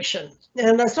migration.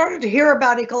 And I started to hear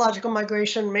about ecological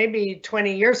migration maybe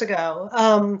 20 years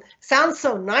ago. Sounds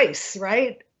so nice,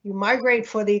 right? You migrate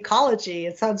for the ecology.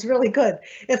 It sounds really good.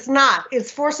 It's not.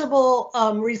 It's forcible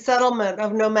resettlement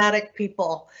of nomadic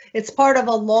people. It's part of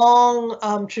a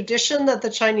long tradition that the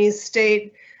Chinese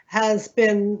state has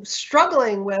been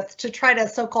struggling with to try to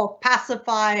so-called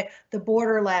pacify the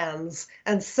borderlands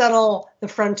and settle the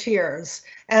frontiers.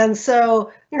 And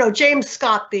so, you know, James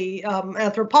Scott, the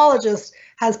anthropologist,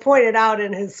 has pointed out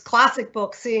in his classic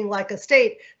book, Seeing Like a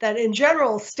State, that in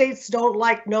general, states don't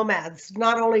like nomads,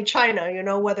 not only China, you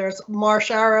know, whether it's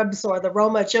marsh Arabs or the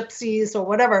Roma gypsies or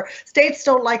whatever. States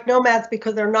don't like nomads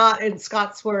because they're not, in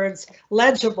Scott's words,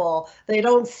 legible. They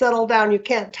don't settle down. You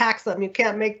can't tax them. You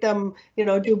can't make them, you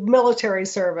know, do military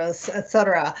service,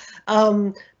 etc.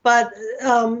 But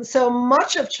so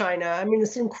much of China, I mean,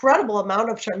 it's an incredible amount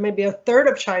of China, maybe a third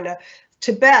of China,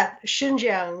 Tibet,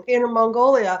 Xinjiang, Inner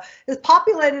Mongolia, is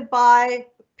populated by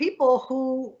people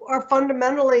who are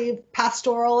fundamentally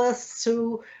pastoralists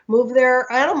who move their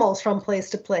animals from place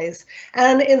to place.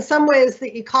 And in some ways,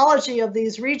 the ecology of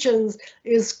these regions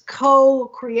is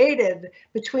co-created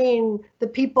between the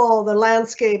people, the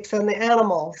landscapes, and the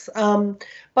animals.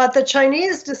 But the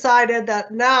Chinese decided that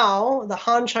now, the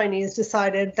Han Chinese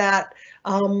decided that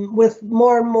with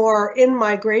more and more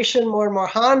in-migration, more and more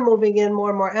Han moving in, more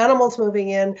and more animals moving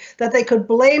in, that they could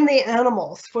blame the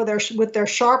animals for with their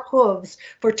sharp hooves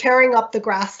for tearing up the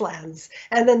grasslands.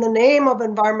 And in the name of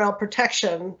environmental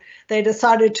protection, they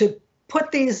decided to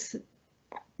put these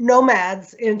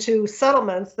nomads into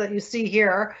settlements that you see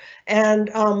here, and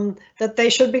that they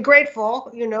should be grateful,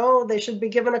 you know, they should be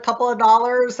given a couple of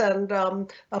dollars and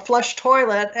a flush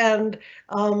toilet, and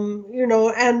you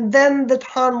know, and then the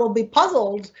Han will be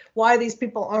puzzled why these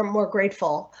people aren't more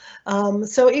grateful.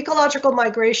 So ecological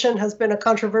migration has been a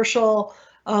controversial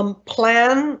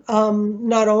plan,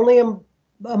 not only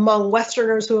among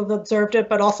Westerners who have observed it,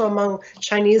 but also among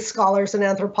Chinese scholars and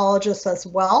anthropologists as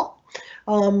well.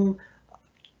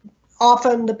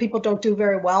 Often the people don't do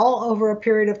very well over a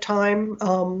period of time.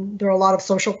 There are a lot of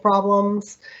social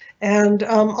problems, and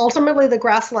ultimately the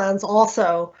grasslands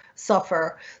also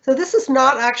suffer. So this is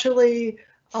not actually,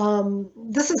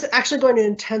 this is actually going to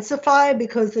intensify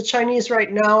because the Chinese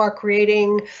right now are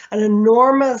creating an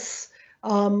enormous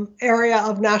area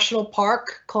of national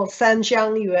park called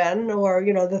Sanjiang Yuan, or,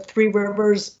 you know, the Three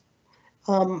Rivers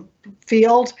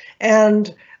field,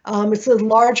 and it's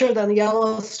larger than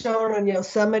Yellowstone and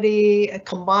Yosemite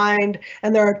combined,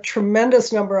 and there are a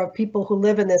tremendous number of people who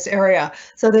live in this area.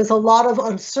 So there's a lot of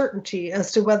uncertainty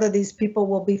as to whether these people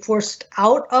will be forced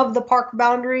out of the park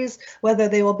boundaries, whether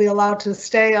they will be allowed to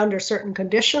stay under certain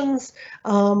conditions.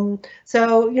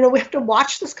 So, you know, we have to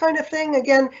watch this kind of thing.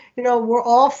 Again, you know, we're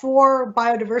all for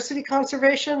biodiversity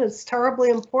conservation. It's terribly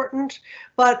important,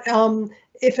 but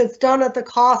if it's done at the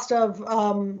cost of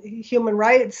human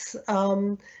rights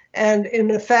and in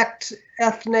effect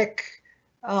ethnic,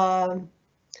 I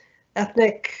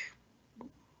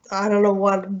don't know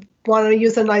what, want to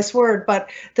use a nice word, but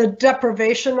the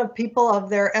deprivation of people of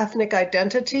their ethnic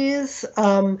identities,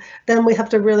 then we have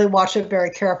to really watch it very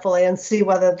carefully and see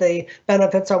whether the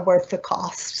benefits are worth the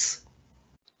costs.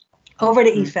 Over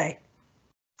to Yifei.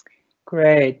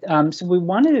 Great. So we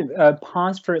wanted to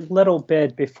pause for a little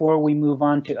bit before we move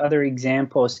on to other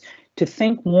examples to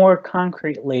think more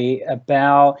concretely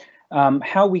about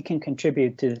how we can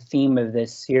contribute to the theme of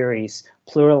this series,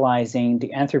 Pluralizing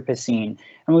the Anthropocene.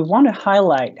 And we want to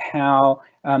highlight how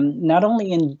not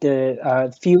only in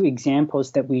the few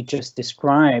examples that we just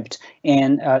described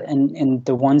and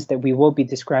the ones that we will be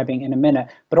describing in a minute,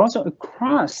 but also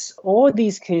across all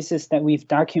these cases that we've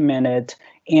documented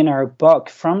in our book,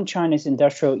 from China's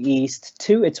industrial east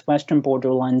to its western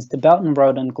borderlands, the Belt and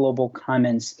Road and global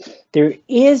commons, there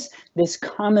is this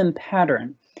common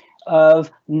pattern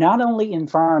of not only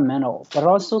environmental, but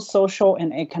also social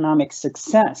and economic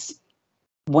success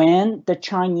when the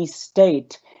Chinese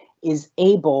state is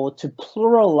able to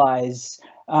pluralize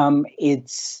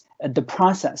the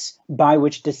process by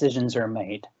which decisions are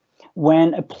made.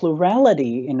 When a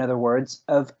plurality, in other words,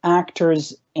 of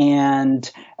actors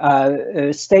and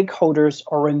stakeholders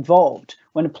are involved,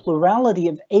 when a plurality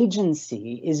of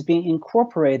agency is being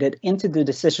incorporated into the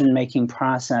decision-making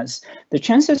process, the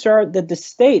chances are that the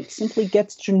state simply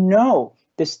gets to know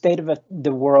the state of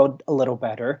the world a little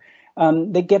better.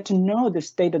 They get to know the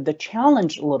state of the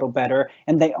challenge a little better,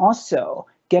 and they also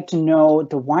get to know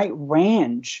the wide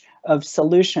range of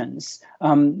solutions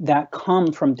that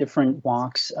come from different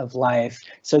walks of life.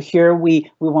 So here we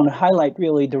want to highlight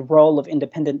really the role of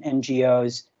independent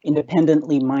NGOs,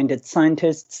 independently minded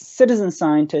scientists, citizen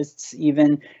scientists,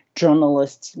 even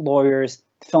journalists, lawyers,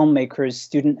 filmmakers,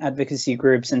 student advocacy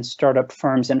groups, and startup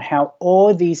firms, and how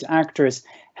all these actors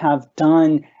have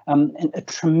done a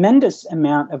tremendous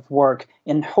amount of work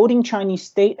in holding Chinese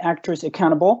state actors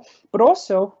accountable, but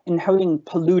also in holding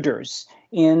polluters,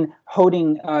 in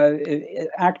holding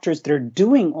actors that are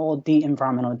doing all the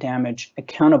environmental damage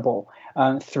accountable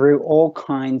through all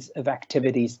kinds of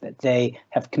activities that they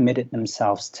have committed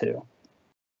themselves to.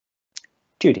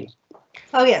 Judy.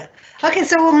 Oh, yeah. Okay,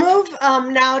 so we'll move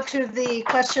now to the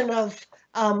question of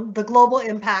the global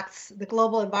impacts, the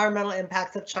global environmental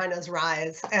impacts of China's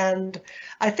rise. And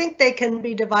I think they can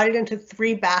be divided into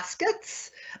three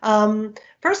baskets.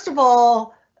 First of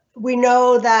all, we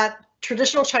know that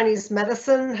traditional Chinese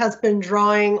medicine has been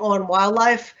drawing on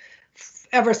wildlife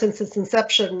ever since its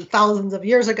inception thousands of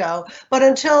years ago. But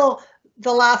until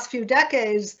the last few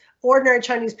decades, ordinary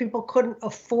Chinese people couldn't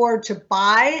afford to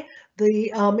buy the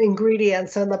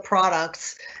ingredients and the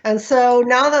products. And so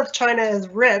now that China is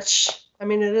rich, I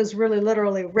mean, it is really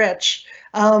literally rich,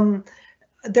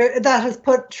 that has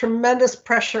put tremendous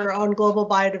pressure on global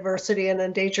biodiversity and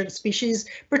endangered species,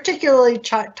 particularly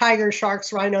tigers,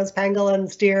 sharks, rhinos,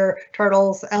 pangolins, deer,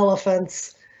 turtles,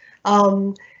 elephants.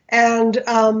 It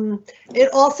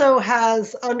also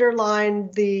has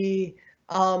underlined the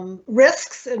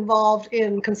risks involved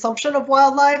in consumption of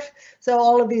wildlife. So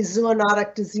all of these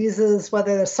zoonotic diseases,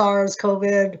 whether they're SARS,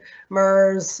 COVID,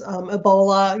 MERS,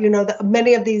 Ebola, you know,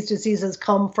 many of these diseases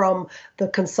come from the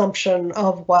consumption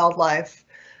of wildlife.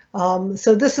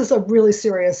 So this is a really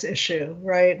serious issue,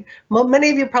 right? Many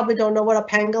of you probably don't know what a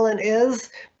pangolin is.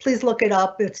 Please look it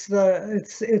up. It's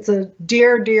a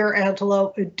deer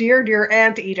antelope, deer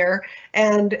anteater,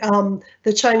 and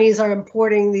the Chinese are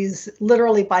importing these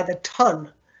literally by the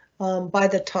ton,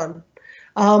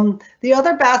 The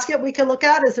other basket we can look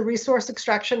at is the resource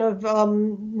extraction of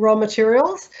raw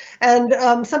materials. And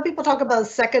some people talk about a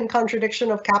second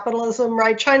contradiction of capitalism,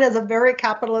 right? China is a very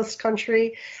capitalist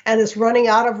country and is running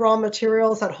out of raw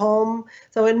materials at home.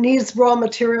 So it needs raw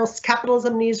materials.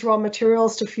 Capitalism needs raw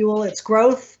materials to fuel its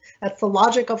growth. That's the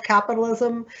logic of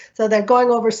capitalism. So they're going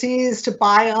overseas to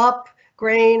buy up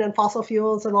grain and fossil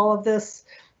fuels and all of this.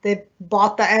 They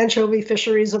bought the anchovy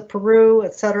fisheries of Peru,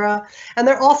 etc. And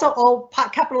they're also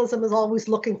capitalism is always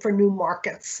looking for new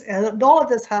markets. And all of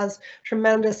this has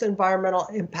tremendous environmental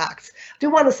impacts. I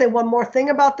do want to say one more thing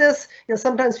about this. You know,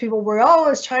 sometimes people worry, oh,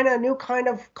 is China a new kind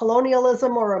of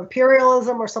colonialism or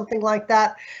imperialism or something like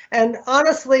that? And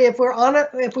honestly, if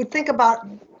we think about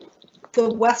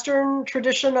the Western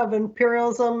tradition of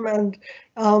imperialism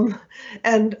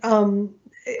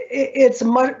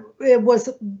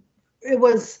it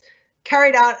was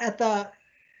carried out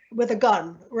with a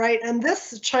gun, right? And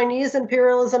this Chinese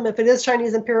imperialism, if it is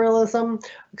Chinese imperialism,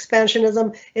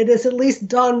 expansionism, it is at least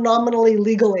done nominally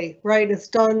legally, right? It's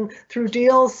done through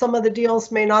deals. Some of the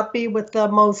deals may not be with the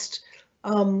most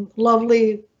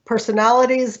lovely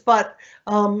personalities, but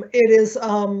it is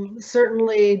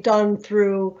certainly done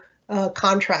through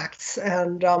contracts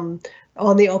and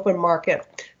on the open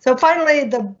market. So finally,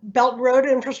 the Belt and Road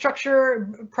infrastructure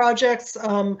projects,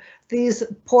 these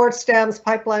ports, dams,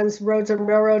 pipelines, roads and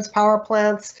railroads, power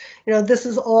plants, you know, this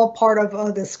is all part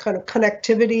of this kind of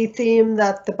connectivity theme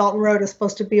that the Belt and Road is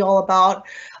supposed to be all about.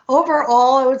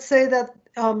 Overall, I would say that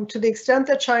to the extent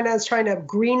that China is trying to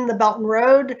green the Belt and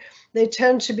Road, they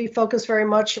tend to be focused very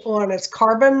much on its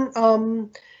carbon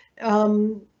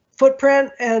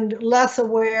footprint and less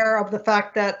aware of the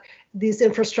fact that these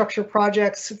infrastructure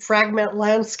projects fragment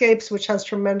landscapes, which has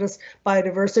tremendous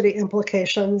biodiversity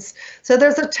implications. So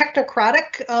there's a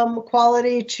technocratic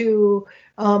quality to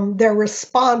their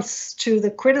response to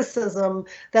the criticism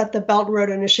that the Belt and Road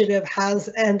Initiative has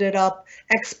ended up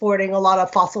exporting a lot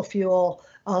of fossil fuel,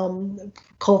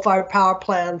 coal-fired power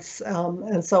plants,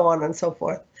 and so on and so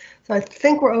forth. So I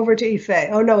think we're over to Yifei.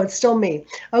 Oh no, it's still me.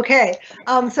 Okay,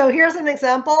 so here's an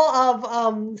example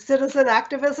of citizen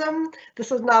activism.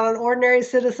 This is not an ordinary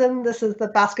citizen. This is the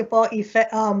basketball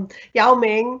Yifei, Yao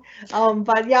Ming.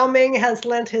 But Yao Ming has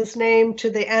lent his name to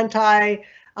the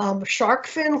shark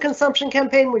fin consumption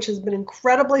campaign, which has been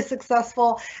incredibly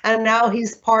successful. And now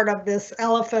he's part of this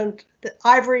elephant, the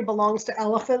ivory belongs to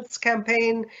elephants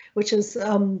campaign, which is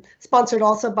sponsored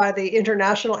also by the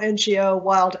international NGO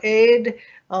Wild Aid.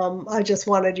 I just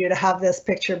wanted you to have this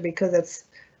picture because it's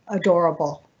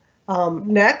adorable.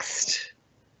 Next,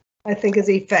 I think is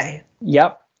Yifei.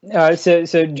 Yep.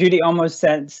 So Judy almost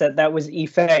said that was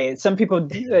Yifei. Some people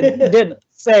did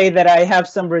say that I have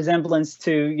some resemblance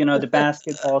to, the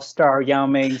basketball star Yao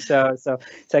Ming. So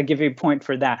I give you a point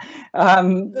for that.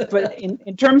 But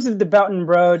in terms of the Belt and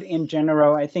Road in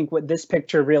general, I think what this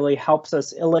picture really helps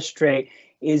us illustrate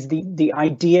is the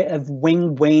idea of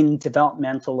wing-wing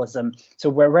developmentalism. So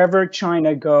wherever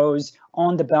China goes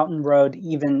on the Belt and Road,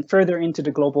 even further into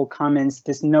the global commons,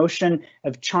 this notion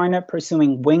of China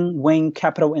pursuing wing-wing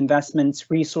capital investments,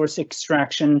 resource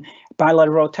extraction,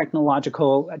 bilateral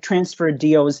technological transfer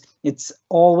deals, it's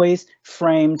always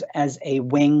framed as a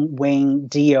wing-wing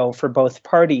deal for both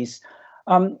parties.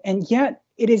 And yet,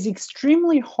 it is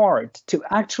extremely hard to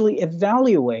actually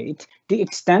evaluate the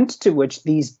extent to which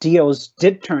these deals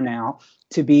did turn out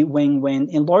to be win-win,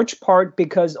 in large part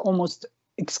because almost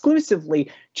exclusively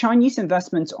Chinese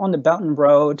investments on the Belt and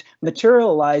Road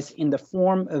materialize in the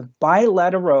form of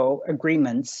bilateral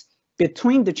agreements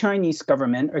between the Chinese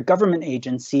government or government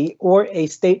agency or a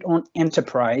state-owned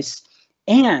enterprise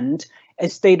and a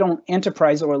state-owned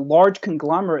enterprise or a large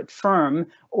conglomerate firm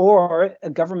or a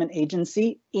government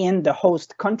agency in the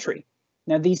host country.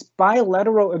 Now, these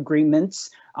bilateral agreements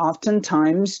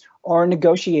oftentimes are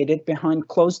negotiated behind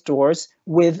closed doors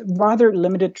with rather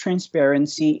limited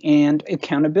transparency and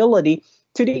accountability,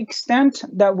 to the extent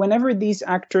that whenever these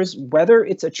actors, whether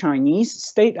it's a Chinese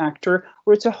state actor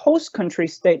or it's a host country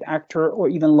state actor or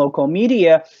even local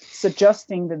media,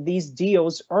 suggesting that these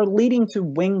deals are leading to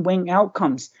win-win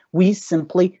outcomes, we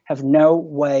simply have no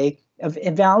way of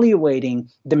evaluating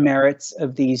the merits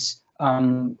of these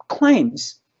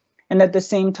claims. And at the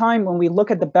same time, when we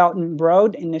look at the Belt and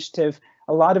Road Initiative,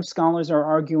 a lot of scholars are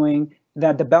arguing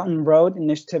that the Belt and Road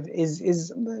Initiative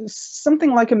is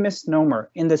something like a misnomer,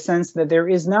 in the sense that there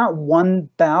is not one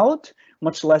belt,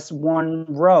 much less one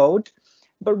road,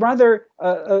 but rather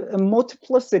a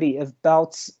multiplicity of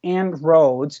belts and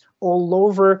roads all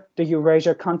over the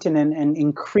Eurasia continent, and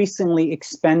increasingly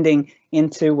expanding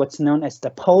into what's known as the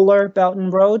Polar Belt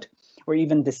and Road, or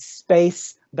even the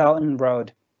Space Belt and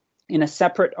Road. In a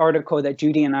separate article that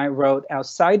Judy and I wrote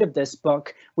outside of this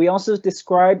book, we also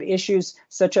describe issues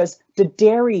such as the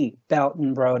dairy Belt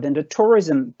and Road and the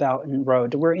tourism Belt and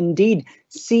Road. We're indeed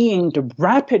seeing the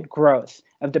rapid growth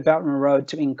of the Belt and Road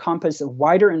to encompass a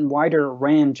wider and wider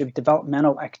range of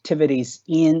developmental activities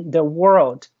in the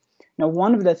world. Now,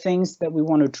 one of the things that we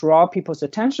want to draw people's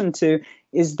attention to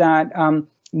is that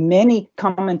many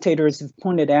commentators have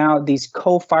pointed out these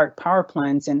coal-fired power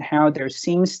plants and how there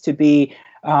seems to be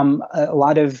a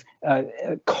lot of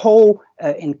coal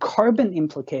and carbon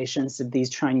implications of these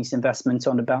Chinese investments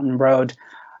on the Belt and Road.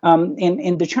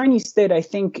 And the Chinese state, I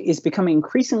think, is becoming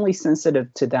increasingly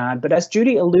sensitive to that. But as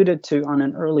Judy alluded to on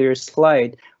an earlier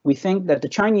slide, we think that the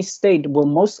Chinese state will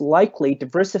most likely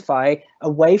diversify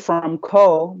away from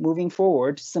coal moving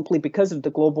forward simply because of the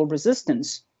global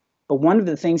resistance. But one of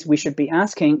the things we should be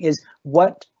asking is,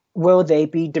 what will they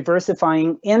be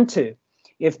diversifying into?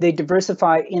 If they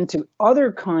diversify into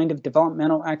other kind of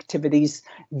developmental activities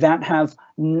that have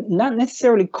not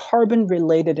necessarily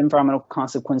carbon-related environmental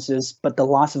consequences, but the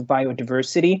loss of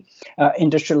biodiversity,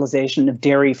 industrialization of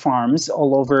dairy farms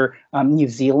all over New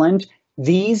Zealand,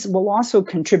 these will also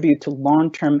contribute to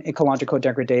long-term ecological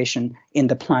degradation in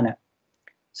the planet.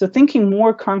 So thinking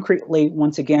more concretely,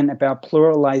 once again, about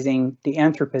pluralizing the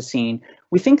Anthropocene,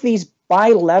 we think these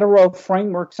bilateral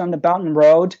frameworks on the Belt and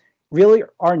Road really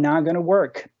are not going to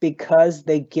work, because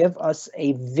they give us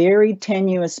a very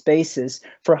tenuous basis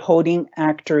for holding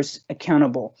actors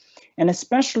accountable. And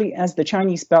especially as the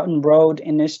Chinese Belt and Road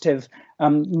Initiative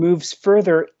moves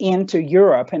further into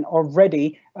Europe, and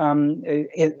already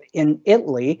in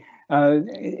Italy,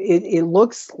 it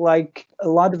looks like a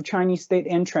lot of Chinese state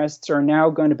interests are now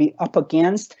going to be up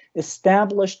against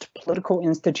established political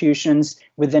institutions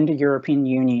within the European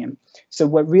Union. So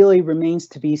what really remains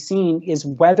to be seen is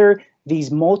whether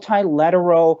these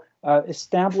multilateral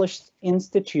established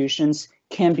institutions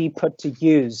can be put to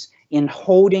use in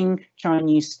holding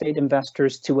Chinese state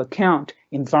investors to account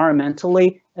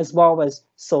environmentally as well as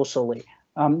socially.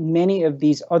 Many of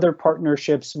these other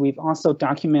partnerships we've also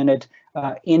documented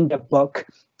in the book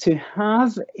to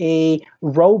have a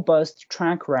robust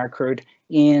track record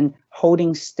in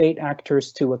holding state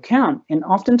actors to account, and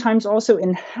oftentimes also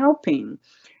in helping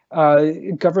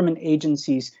government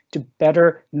agencies to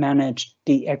better manage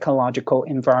the ecological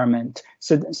environment.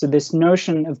 So this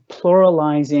notion of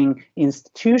pluralizing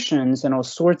institutions and all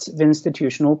sorts of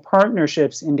institutional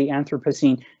partnerships in the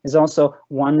Anthropocene is also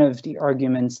one of the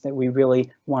arguments that we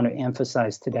really want to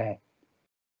emphasize today.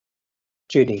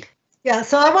 Judy. Yeah,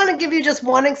 so I want to give you just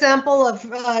one example of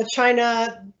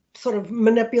China sort of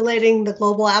manipulating the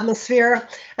global atmosphere.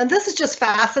 And this is just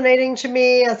fascinating to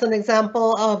me as an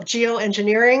example of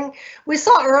geoengineering. We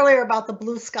saw earlier about the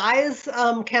Blue Skies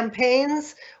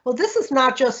campaigns. Well, this is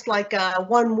not just like a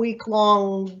 1 week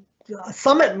long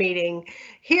summit meeting.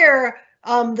 Here,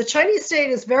 the Chinese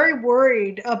state is very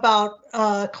worried about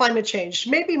climate change,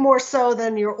 maybe more so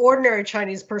than your ordinary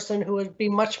Chinese person who would be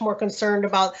much more concerned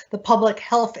about the public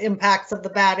health impacts of the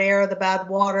bad air, the bad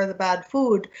water, the bad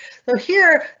food. So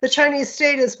here, the Chinese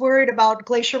state is worried about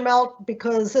glacier melt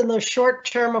because in the short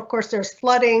term, of course, there's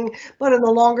flooding, but in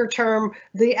the longer term,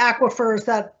 the aquifers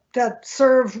that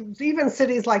serve even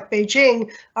cities like Beijing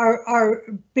are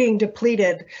being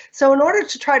depleted. So in order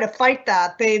to try to fight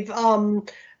that,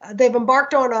 they've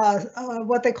embarked on a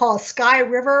what they call a Sky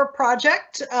River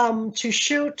project to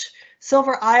shoot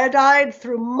silver iodide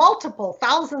through multiple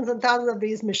thousands and thousands of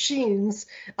these machines.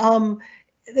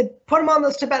 They put them on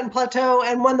this Tibetan plateau,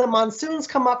 and when the monsoons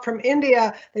come up from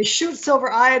India, they shoot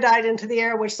silver iodide into the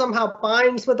air, which somehow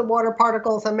binds with the water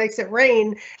particles and makes it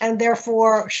rain, and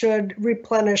therefore should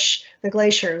replenish the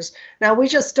glaciers. Now, we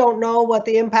just don't know what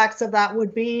the impacts of that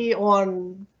would be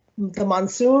on the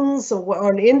monsoons,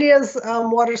 on India's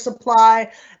water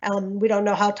supply. We don't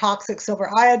know how toxic silver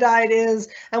iodide is,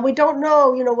 and we don't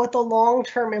know, what the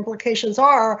long-term implications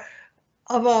are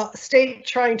of a state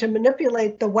trying to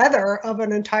manipulate the weather of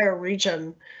an entire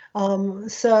region.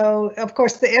 So, of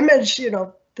course, the image,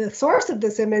 the source of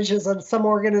this image is some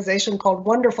organization called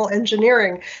Wonderful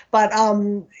Engineering. But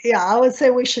yeah, I would say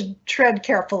we should tread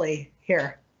carefully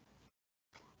here.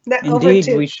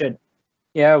 Indeed, we should.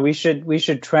 Yeah, we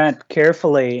should tread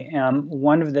carefully.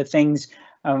 One of the things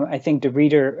I think the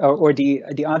reader or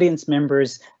the audience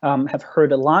members have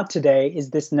heard a lot today is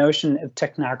this notion of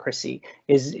technocracy,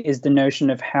 is the notion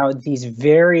of how these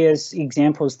various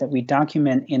examples that we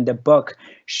document in the book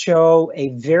show a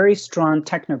very strong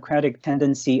technocratic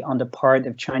tendency on the part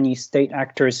of Chinese state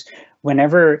actors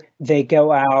whenever they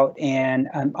go out and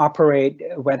operate,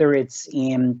 whether it's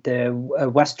in the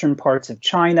western parts of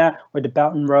China or the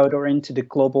Belt and Road or into the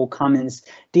global commons.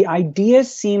 The idea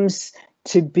seems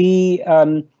to be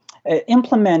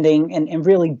implementing and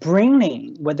really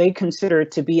bringing what they consider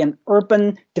to be an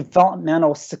urban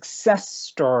developmental success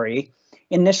story,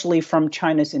 initially from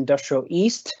China's industrial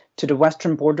east to the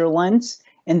western borderlands,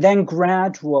 and then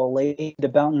gradually the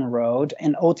Belt and Road,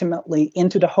 and ultimately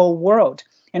into the whole world.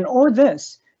 And all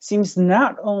this seems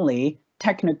not only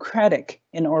technocratic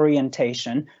in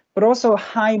orientation, but also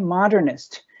high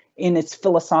modernist in its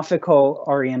philosophical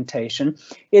orientation.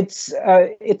 It's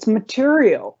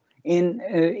material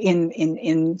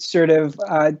in sort of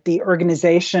the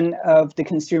organization of the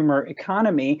consumer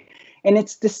economy, and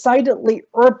it's decidedly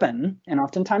urban, and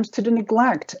oftentimes to the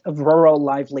neglect of rural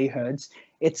livelihoods.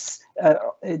 It's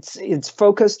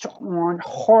focused on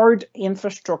hard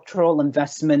infrastructural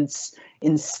investments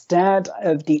instead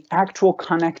of the actual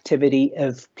connectivity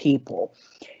of people.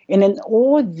 And in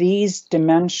all these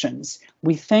dimensions,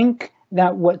 we think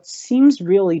that what seems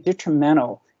really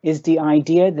detrimental is the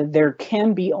idea that there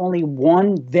can be only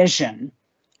one vision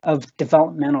of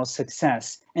developmental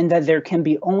success, and that there can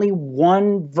be only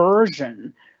one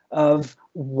version of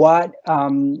what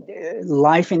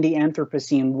life in the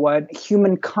Anthropocene, what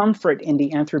human comfort in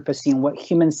the Anthropocene, what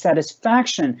human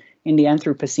satisfaction in the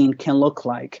Anthropocene can look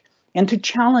like. And to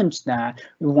challenge that,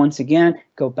 we once again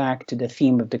go back to the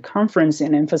theme of the conference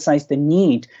and emphasize the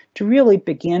need to really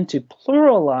begin to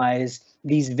pluralize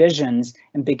these visions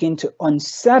and begin to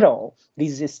unsettle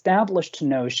these established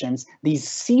notions, these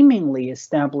seemingly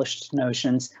established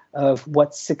notions of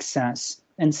what success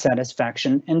and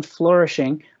satisfaction and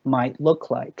flourishing might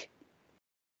look like.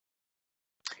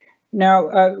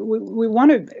 Now, we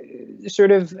want to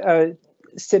sort of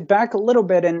sit back a little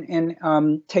bit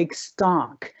and take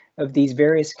stock of these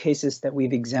various cases that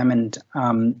we've examined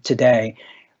today.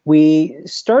 We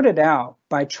started out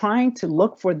by trying to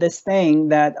look for this thing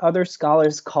that other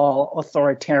scholars call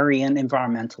authoritarian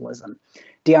environmentalism.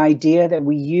 The idea that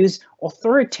we use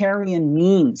authoritarian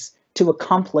means to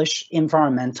accomplish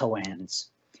environmental ends.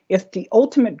 If the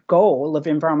ultimate goal of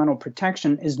environmental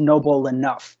protection is noble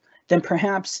enough, then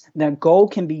perhaps that goal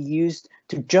can be used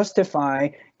to justify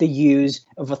the use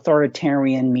of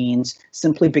authoritarian means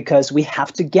simply because we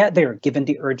have to get there given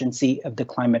the urgency of the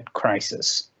climate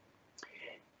crisis.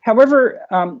 However,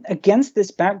 against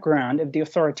this background of the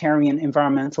authoritarian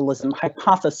environmentalism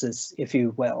hypothesis, if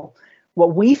you will,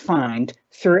 what we find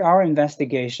through our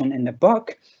investigation in the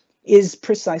book is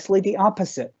precisely the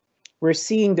opposite. We're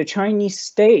seeing the Chinese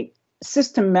state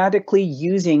systematically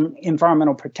using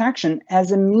environmental protection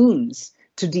as a means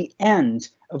to the end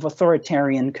of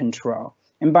authoritarian control.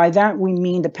 And by that, we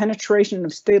mean the penetration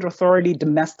of state authority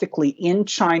domestically in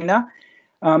China,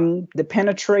 the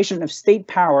penetration of state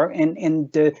power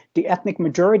and the ethnic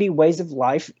majority ways of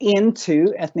life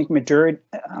into ethnic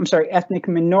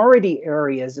minority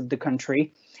areas of the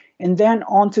country, and then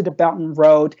onto the Belt and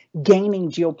Road, gaining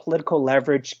geopolitical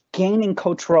leverage, gaining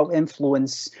cultural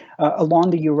influence along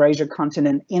the Eurasia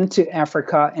continent into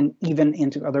Africa and even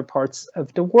into other parts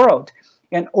of the world,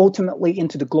 and ultimately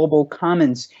into the global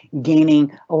commons,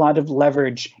 gaining a lot of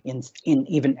leverage in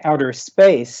even outer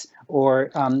space or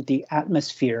the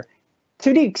atmosphere.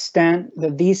 To the extent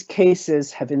that these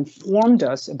cases have informed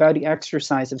us about the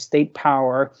exercise of state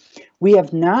power, we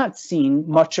have not seen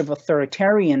much of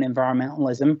authoritarian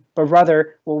environmentalism, but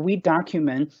rather what we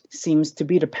document seems to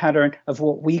be the pattern of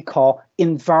what we call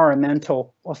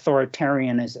environmental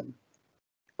authoritarianism.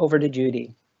 Over to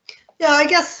Judy. Yeah, I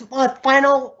guess a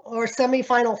final or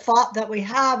semi-final thought that we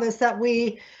have is that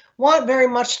we want very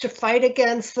much to fight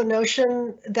against the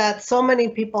notion that so many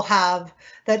people have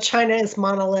that China is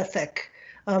monolithic.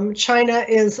 China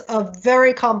is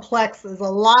very complex. There's a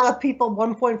lot of people,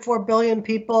 1.4 billion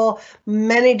people,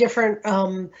 many different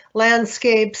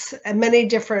landscapes, and many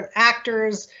different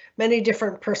actors, many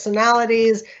different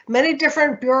personalities, many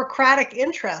different bureaucratic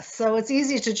interests. So it's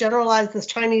easy to generalize this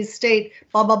Chinese state,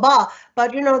 blah, blah, blah.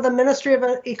 But, you know, the Ministry of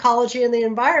Ecology and the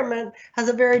Environment has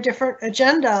a very different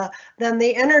agenda than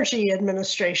the Energy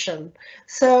Administration.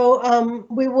 So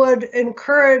we would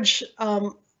encourage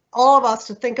all of us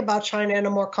to think about China in a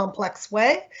more complex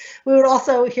way. We would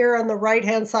also, here on the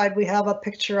right-hand side, we have a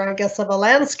picture, I guess, of a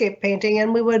landscape painting,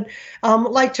 and we would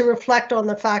like to reflect on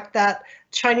the fact that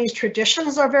Chinese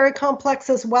traditions are very complex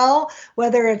as well,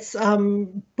 whether it's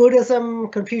Buddhism,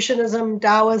 Confucianism,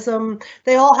 Taoism,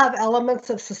 they all have elements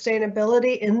of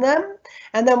sustainability in them.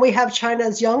 And then we have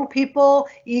China's young people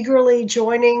eagerly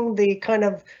joining the kind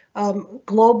of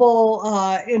global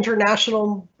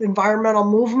international environmental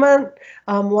movement,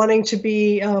 wanting to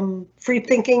be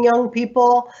free-thinking young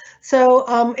people.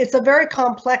 So it's a very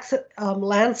complex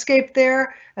landscape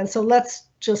there. And so let's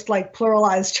just like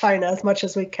pluralize China as much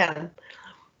as we can.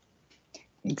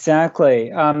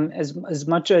 Exactly. As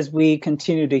much as we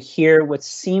continue to hear what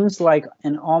seems like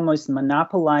an almost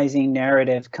monopolizing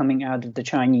narrative coming out of the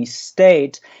Chinese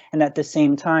state, and at the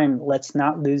same time, let's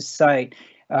not lose sight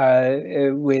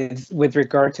with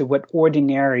regard to what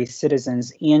ordinary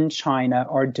citizens in China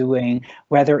are doing,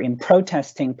 whether in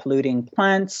protesting polluting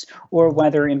plants or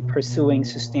whether in pursuing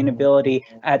sustainability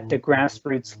at the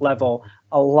grassroots level.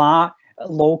 A lot of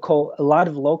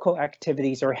local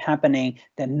activities are happening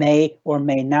that may or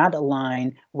may not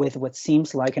align with what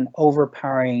seems like an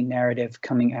overpowering narrative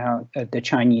coming out of the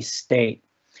Chinese state.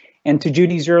 And to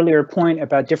Judy's earlier point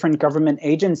about different government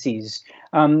agencies,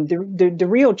 the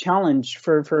real challenge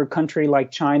for a country like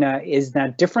China is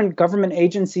that different government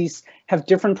agencies have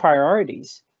different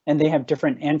priorities and they have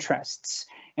different interests.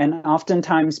 And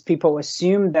oftentimes people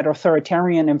assume that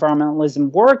authoritarian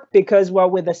environmentalism works because,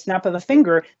 well, with a snap of a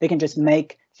finger, they can just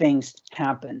make things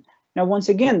happen. Now, once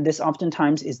again, this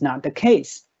oftentimes is not the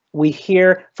case. We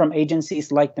hear from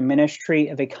agencies like the Ministry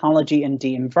of Ecology and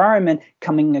the Environment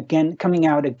coming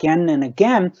out again and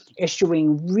again,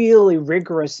 issuing really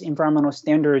rigorous environmental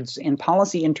standards and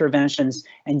policy interventions,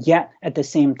 and yet at the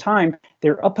same time,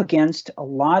 they're up against a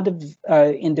lot of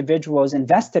individuals'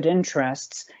 invested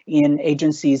interests in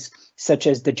agencies such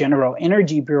as the General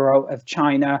Energy Bureau of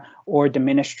China or the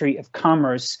Ministry of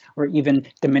Commerce or even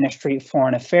the Ministry of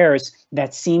Foreign Affairs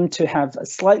that seem to have a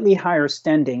slightly higher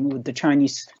standing with the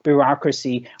Chinese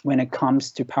bureaucracy when it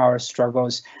comes to power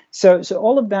struggles. So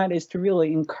all of that is to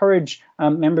really encourage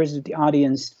members of the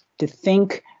audience to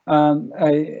think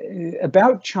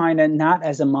about China not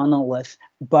as a monolith,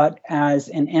 but as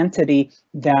an entity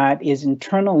that is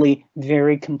internally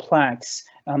very complex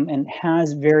and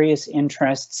has various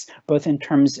interests, both in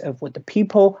terms of what the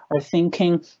people are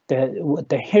thinking, what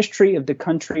the history of the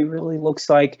country really looks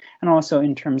like, and also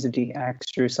in terms of the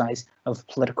exercise of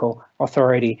political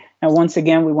authority. Now, once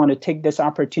again, we want to take this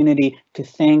opportunity to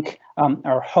thank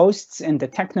our hosts and the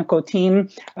technical team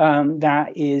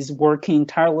that is working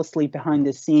tirelessly behind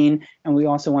the scene. And we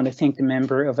also want to thank the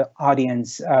member of the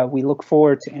audience. We look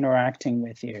forward to interacting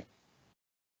with you.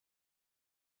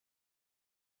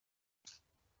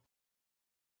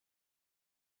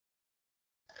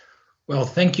 Well,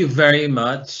 thank you very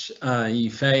much,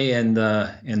 Yifei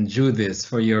and Judith,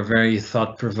 for your very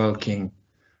thought-provoking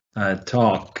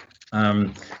talk.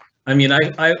 I mean,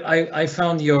 I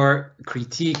found your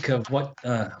critique of what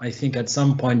I think at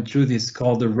some point Judith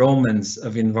called the Romans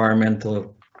of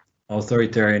environmental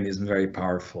authoritarianism very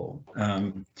powerful.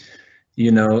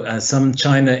 You know, some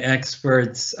China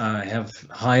experts have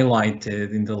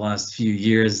highlighted in the last few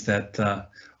years that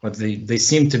they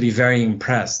seem to be very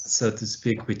impressed, so to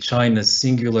speak, with China's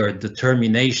singular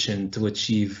determination to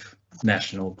achieve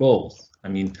national goals. I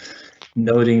mean,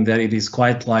 noting that it is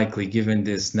quite likely, given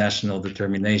this national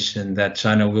determination, that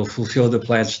China will fulfill the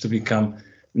pledge to become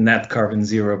net carbon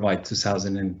zero by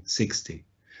 2060.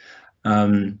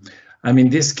 I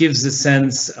mean, this gives a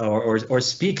sense or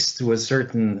speaks to a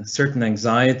certain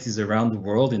anxieties around the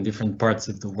world, in different parts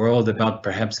of the world, about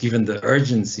perhaps, given the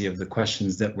urgency of the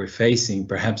questions that we're facing,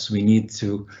 perhaps we need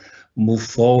to move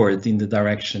forward in the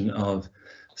direction of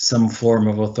some form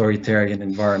of authoritarian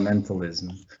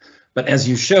environmentalism. But as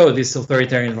you show, this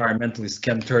authoritarian environmentalist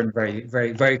can turn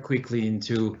very quickly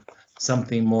into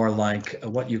something more like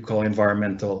what you call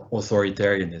environmental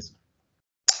authoritarianism.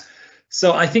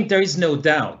 So I think there is no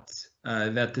doubt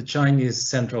that the Chinese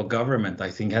central government,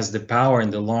 I think, has the power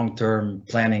and the long-term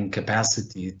planning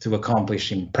capacity to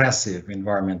accomplish impressive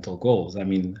environmental goals. I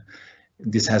mean,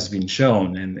 this has been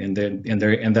shown, and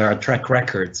there are track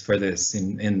records for this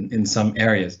in some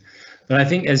areas. But I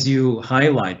think, as you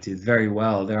highlighted very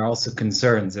well, there are also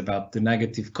concerns about the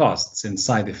negative costs and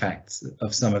side effects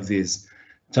of some of these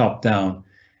top-down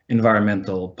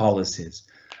environmental policies.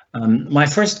 My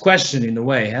first question, in a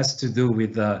way, has to do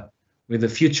with the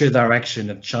future direction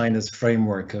of China's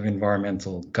framework of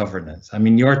environmental governance. I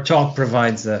mean, your talk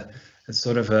provides a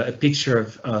sort of a picture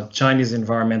of Chinese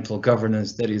environmental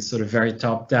governance that is sort of very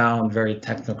top-down, very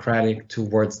technocratic, two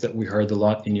words that we heard a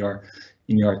lot in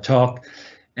your talk,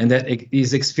 and that it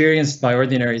is experienced by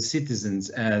ordinary citizens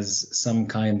as some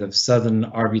kind of sudden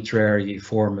arbitrary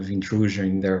form of intrusion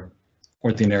in their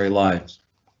ordinary lives.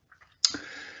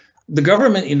 The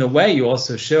government, in a way, you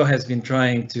also show, has been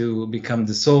trying to become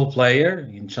the sole player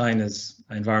in China's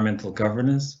environmental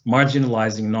governance,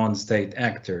 marginalizing non-state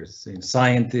actors,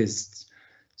 scientists,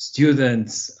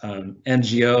 students,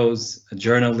 NGOs,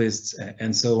 journalists,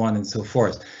 and so on and so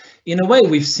forth. In a way,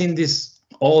 we've seen this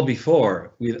all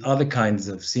before with other kinds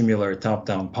of similar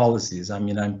top-down policies. I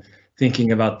mean, I'm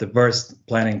thinking about the burst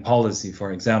planning policy,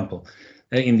 for example,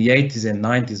 that in the 80s and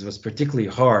 90s was particularly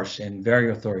harsh and very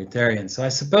authoritarian. So I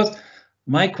suppose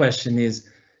my question is,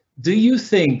 do you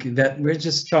think that we're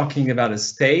just talking about a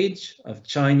stage of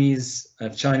China's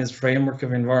framework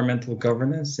of environmental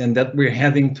governance, and that we're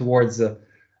heading towards a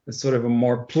sort of a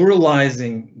more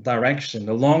pluralizing direction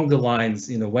along the lines,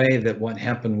 in a way, that what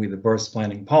happened with the burst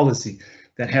planning policy,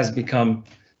 that has become,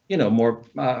 you know, more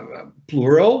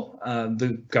plural?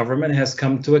 The government has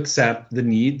come to accept the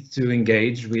need to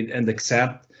engage with and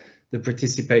accept the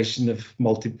participation of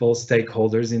multiple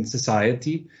stakeholders in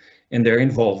society and their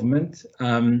involvement.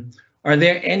 Are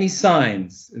there any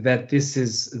signs that this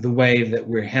is the way that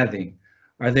we're heading?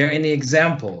 Are there any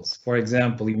examples, for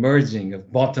example, emerging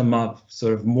of bottom-up,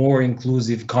 sort of more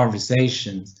inclusive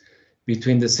conversations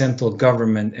between the central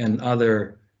government and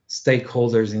other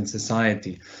stakeholders in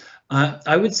society?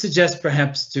 I would suggest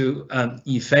perhaps to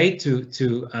Yifei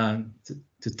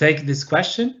to take this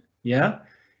question. Yeah.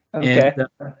 Okay.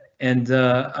 And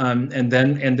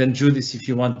then Judith, if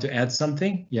you want to add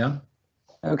something. Yeah.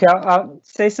 Okay, I'll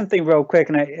say something real quick,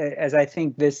 and as I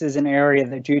think this is an area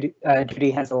that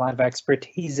Judy has a lot of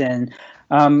expertise in.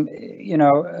 You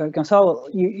know, Gonçalo,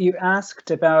 you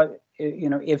asked about, you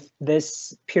know, if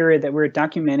this period that we're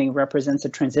documenting represents a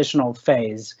transitional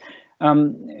phase.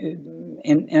 And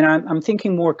I'm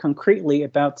thinking more concretely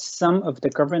about some of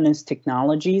the governance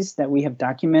technologies that we have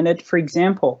documented. For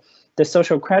example, the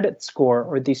social credit score,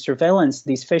 or the surveillance,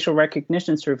 these facial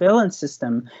recognition surveillance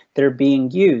system that are being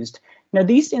used. Now,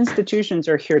 these institutions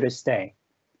are here to stay.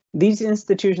 These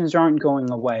institutions aren't going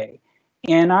away.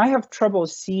 And I have trouble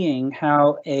seeing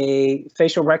how a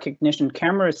facial recognition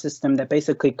camera system that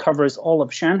basically covers all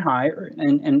of Shanghai,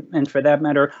 and for that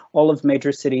matter, all of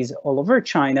major cities all over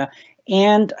China,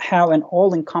 and how an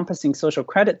all-encompassing social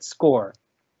credit score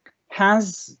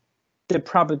has the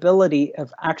probability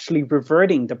of actually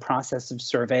reverting the process of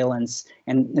surveillance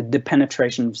and the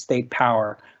penetration of state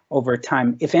power over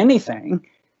time. If anything,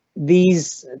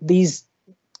 these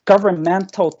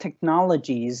governmental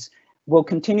technologies will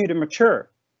continue to mature.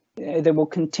 They will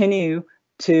continue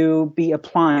to be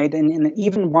applied in an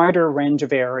even wider range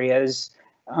of areas,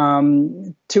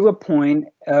 to a point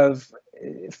of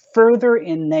further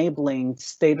enabling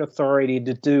state authority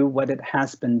to do what it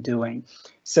has been doing.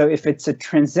 So if it's a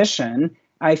transition,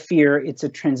 I fear it's a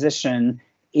transition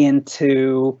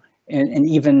into an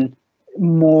even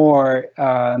more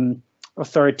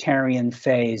authoritarian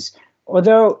phase.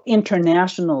 Although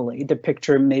internationally, the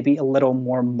picture may be a little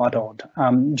more muddled.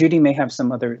 Judy may have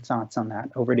some other thoughts on that.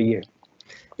 Over to you.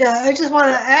 Yeah, I just want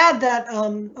to add that,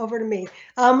 over to me.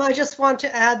 I just want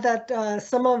to add that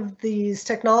some of these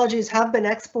technologies have been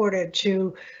exported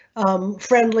to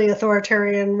friendly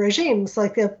authoritarian regimes.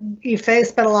 Like Yifei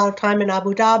spent a lot of time in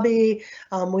Abu Dhabi.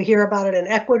 We hear about it in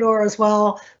Ecuador as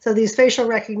well. So these facial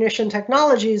recognition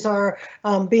technologies are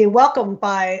being welcomed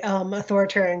by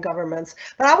authoritarian governments.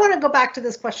 But I want to go back to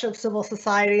this question of civil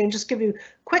society and just give you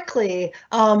quickly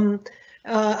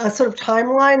a sort of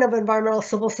timeline of environmental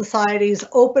civil societies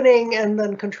opening and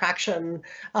then contraction.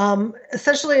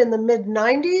 Essentially in the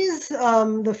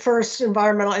mid-90s, the first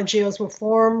environmental NGOs were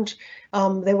formed.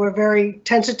 They were very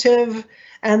tentative,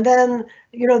 and then,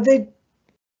 you know,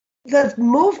 the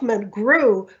movement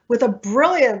grew with a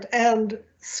brilliant and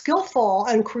skillful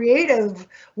and creative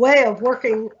way of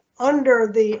working under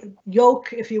the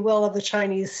yoke, if you will, of the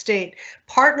Chinese state,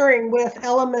 partnering with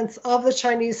elements of the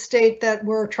Chinese state that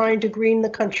were trying to green the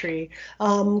country,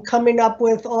 coming up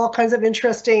with all kinds of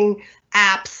interesting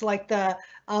apps like the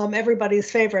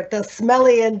everybody's favorite, the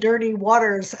Smelly and Dirty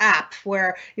Waters app,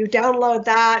 where you download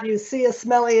that, you see a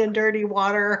smelly and dirty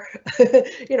water,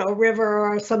 you know, river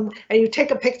or some, and you take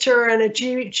a picture and a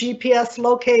GPS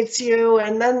locates you,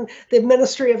 and then the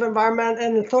Ministry of Environment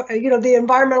and, you know, the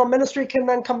environmental ministry can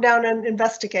then come down and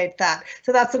investigate that.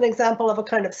 So that's an example of a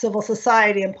kind of civil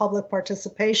society and public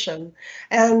participation.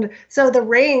 And so the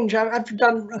range, I've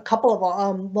done a couple of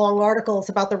long articles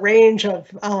about the range of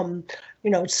you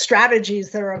know,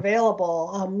 strategies that are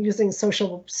available using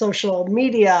social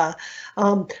media.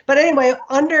 But anyway,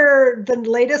 under the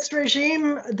latest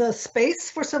regime, the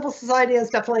space for civil society has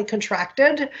definitely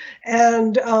contracted,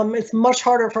 and it's much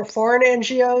harder for foreign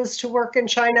NGOs to work in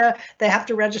China. They have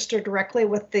to register directly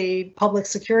with the Public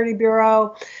Security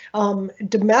Bureau.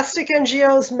 Domestic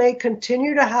NGOs may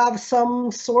continue to have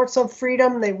some sorts of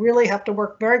freedom. They really have to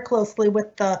work very closely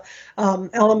with the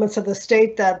elements of the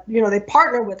state that, you know, they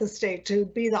partner with the state to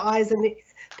be the eyes and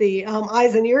the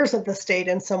eyes and ears of the state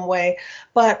in some way.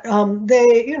 But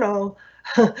they, you know,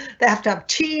 they have to have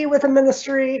tea with the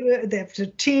ministry. They have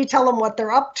to tell them what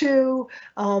they're up to,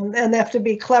 and they have to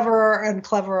be cleverer and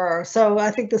cleverer. So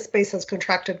I think the space has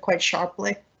contracted quite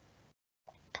sharply.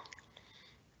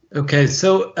 Okay,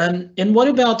 so and what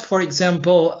about, for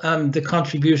example, the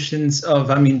contributions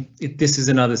of, I mean, this is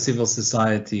another civil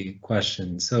society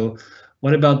question. So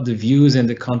what about the views and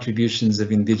the contributions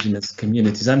of indigenous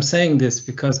communities? I'm saying this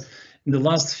because in the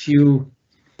last few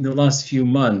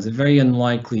months, a very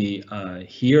unlikely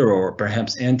hero or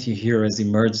perhaps anti-hero has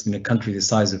emerged in a country the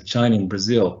size of China and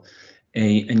Brazil.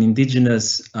 An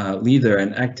indigenous leader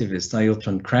and activist,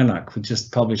 Ailton Krenak, who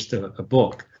just published a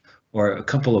book, or a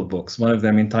couple of books, one of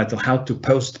them entitled How to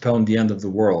Postpone the End of the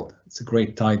World. It's a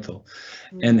great title,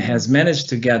 and has managed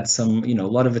to get some, you know, a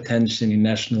lot of attention in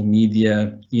national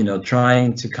media, you know,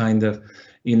 trying to kind of,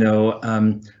 you know,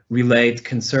 relate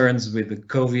concerns with the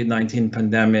COVID-19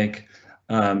 pandemic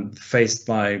faced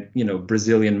by, you know,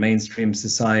 Brazilian mainstream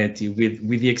society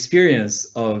with the experience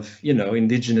of, you know,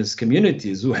 indigenous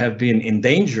communities who have been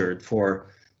endangered for,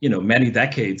 you know, many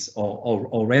decades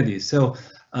already. So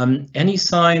any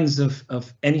signs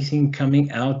of anything coming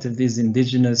out of these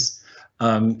indigenous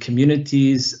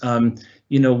communities?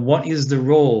 You know, what is the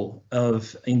role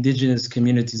of indigenous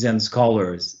communities and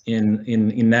scholars in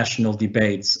national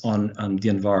debates on the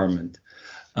environment?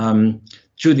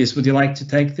 Judith, would you like to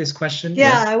take this question?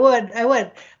 Yeah, I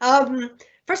would.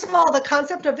 First of all, the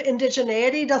concept of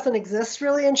indigeneity doesn't exist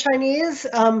really in Chinese.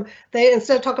 They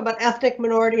instead talk about ethnic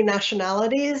minority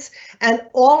nationalities, and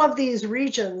all of these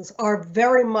regions are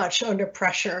very much under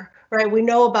pressure, right? We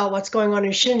know about what's going on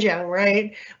in Xinjiang,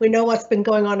 right? We know what's been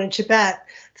going on in Tibet.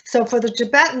 So for the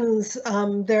Tibetans,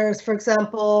 there's, for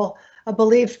example, a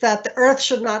belief that the earth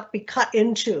should not be cut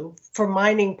into for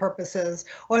mining purposes,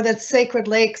 or that sacred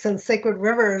lakes and sacred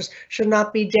rivers should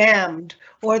not be dammed,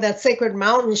 or that sacred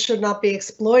mountains should not be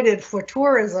exploited for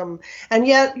tourism. And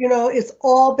yet, you know, it's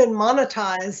all been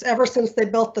monetized ever since they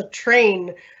built the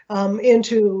train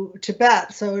into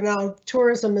Tibet. So now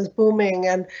tourism is booming.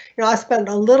 And, you know, I spent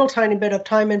a little tiny bit of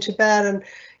time in Tibet, and,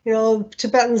 you know,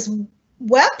 Tibetans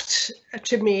wept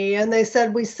to me, and they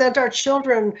said, we sent our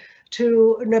children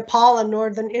to Nepal and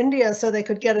northern India so they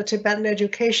could get a Tibetan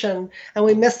education, and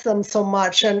we miss them so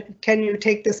much, and can you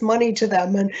take this money to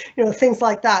them, and, you know, things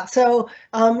like that. So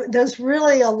there's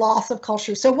really a loss of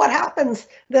culture. So what happens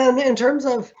then in terms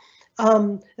of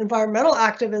environmental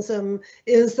activism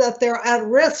is that they're at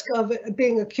risk of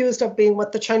being accused of being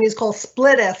what the Chinese call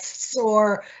splitists,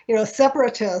 or, you know,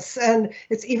 separatists. And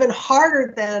it's even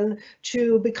harder then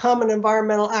to become an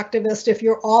environmental activist if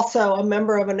you're also a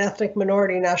member of an ethnic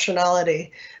minority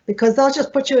nationality, because they'll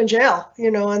just put you in jail,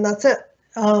 you know, and that's it.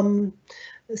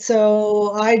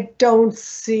 So I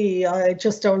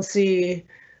just don't see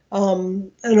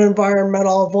an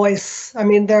environmental voice. I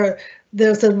mean,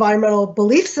 there's environmental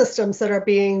belief systems that are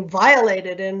being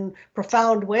violated in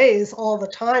profound ways all the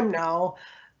time now.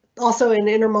 Also in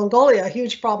Inner Mongolia,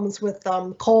 huge problems with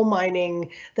coal mining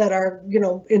that are, you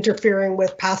know, interfering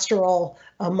with pastoral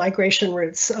migration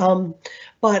routes.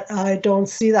 But I don't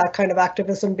see that kind of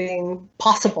activism being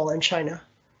possible in China.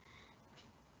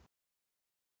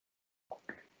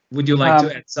 Would you like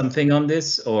to add something on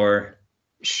this, or?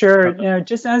 Sure. You know,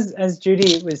 just as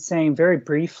Judy was saying very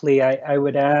briefly, I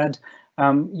would add,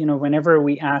 you know, whenever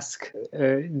we ask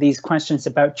these questions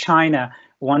about China,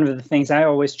 one of the things I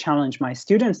always challenge my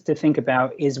students to think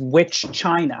about is which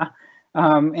China.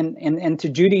 And to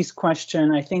Judy's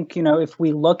question, I think, you know, if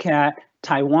we look at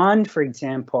Taiwan, for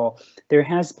example, there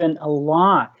has been a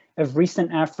lot of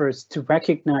recent efforts to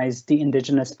recognize the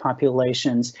indigenous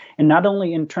populations, and not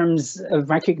only in terms of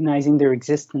recognizing their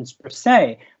existence per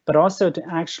se, but also to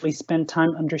actually spend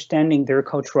time understanding their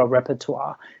cultural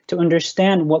repertoire, to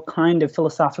understand what kind of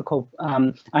philosophical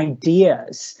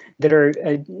ideas that are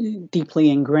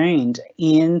deeply ingrained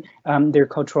in their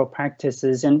cultural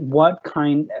practices, and what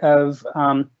kind of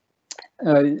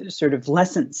sort of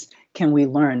lessons can we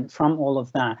learn from all of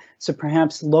that. So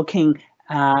perhaps looking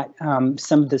at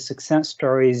some of the success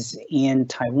stories in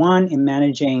Taiwan in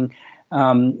managing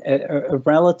a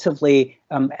relatively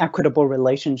equitable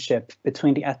relationship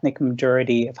between the ethnic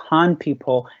majority of Han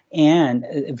people and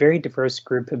a very diverse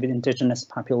group of indigenous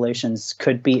populations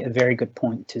could be a very good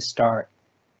point to start.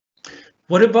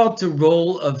 What about the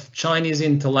role of Chinese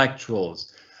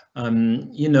intellectuals?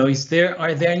 You know,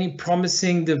 are there any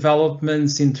promising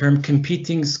developments in terms of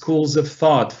competing schools of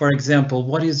thought? For example,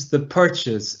 what is the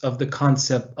purchase of the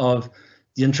concept of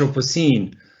the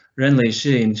Anthropocene, 人类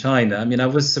世 in China? I mean, I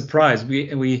was surprised.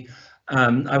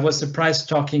 I was surprised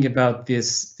talking about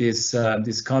this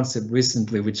concept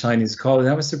recently with Chinese colleagues.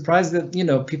 I was surprised that, you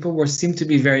know, people seemed to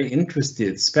be very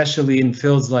interested, especially in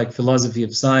fields like philosophy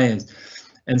of science,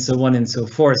 and so on and so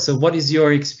forth. So what is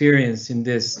your experience in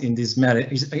this matter?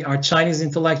 Are Chinese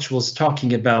intellectuals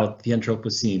talking about the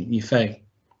Anthropocene, Yifei?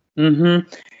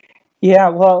 Yeah,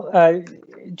 well,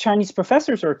 Chinese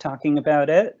professors are talking about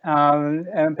it,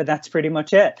 but that's pretty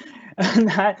much it.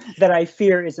 that I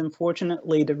fear is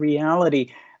unfortunately the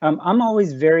reality. I'm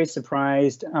always very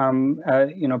surprised.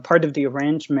 You know, part of the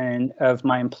arrangement of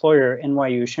my employer,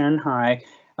 NYU Shanghai,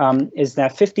 is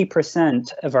that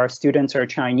 50% of our students are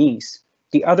Chinese.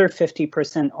 The other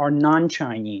 50% are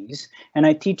non-Chinese, and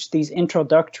I teach these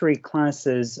introductory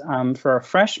classes for our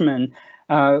freshmen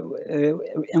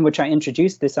in which I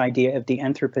introduced this idea of the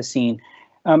Anthropocene.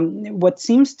 What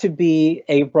seems to be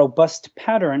a robust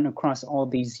pattern across all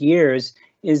these years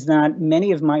is that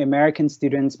many of my American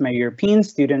students, my European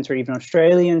students, or even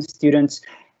Australian students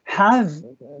have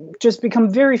just become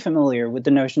very familiar with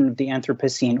the notion of the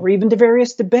Anthropocene, or even the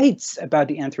various debates about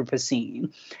the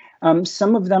Anthropocene.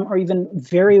 Some of them are even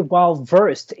very well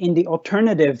versed in the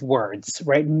alternative words,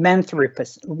 right?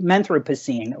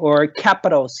 Menthropocene or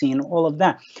capital scene, all of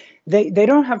that. They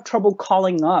don't have trouble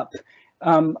calling up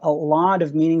a lot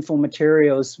of meaningful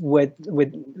materials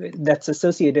that's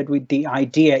associated with the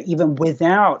idea, even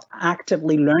without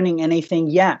actively learning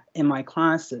anything yet in my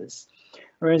classes.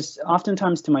 Whereas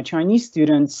oftentimes to my Chinese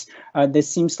students, this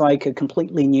seems like a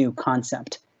completely new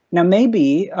concept. Now,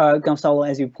 maybe, Gonçalo,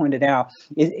 as you pointed out,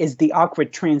 is the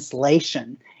awkward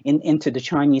translation into the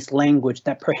Chinese language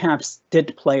that perhaps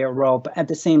did play a role. But at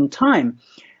the same time,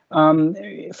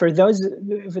 For those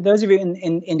of you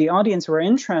in the audience who are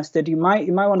interested, you might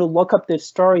want to look up this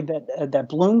story that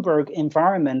Bloomberg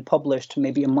Environment published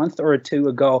maybe a month or two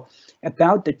ago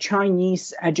about the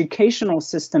Chinese educational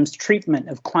system's treatment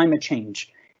of climate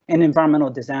change and environmental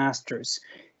disasters.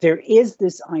 There is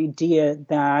this idea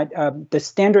that the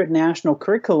standard national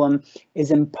curriculum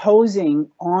is imposing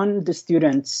on the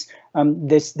students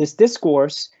this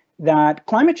discourse that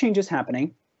climate change is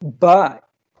happening, but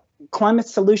climate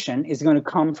solution is going to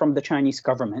come from the Chinese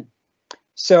government.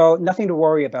 So nothing to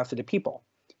worry about for the people.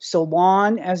 So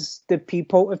long as the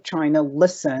people of China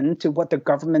listen to what the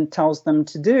government tells them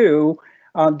to do,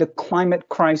 the climate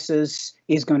crisis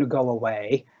is going to go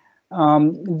away.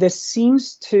 This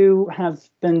seems to have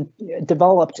been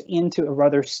developed into a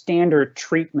rather standard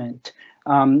treatment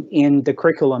in the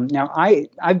curriculum. Now,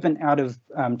 I've been out of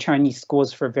Chinese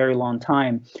schools for a very long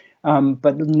time,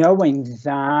 but knowing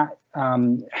that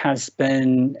has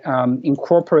been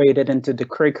incorporated into the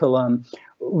curriculum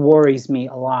worries me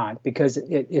a lot, because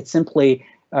it simply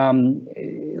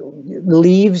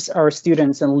leaves our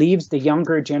students and leaves the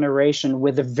younger generation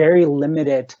with a very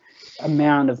limited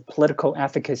amount of political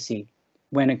efficacy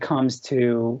when it comes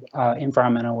to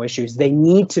environmental issues. They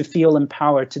need to feel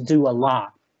empowered to do a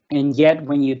lot. And yet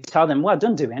when you tell them, well,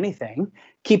 don't do anything,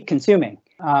 keep consuming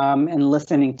and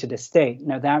listening to the state.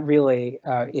 Now that really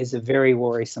is a very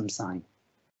worrisome sign.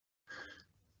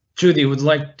 Judy, would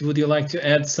you like to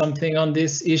add something on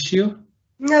this issue?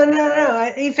 No.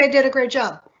 Yifei did a great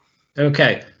job.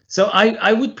 Okay. So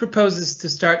I would propose us to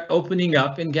start opening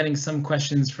up and getting some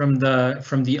questions from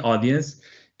the audience,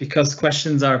 because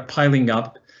questions are piling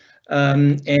up,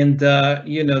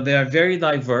 you know, they are very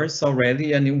diverse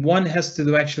already, and one has to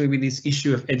do actually with this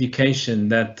issue of education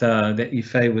that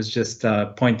Yifei was just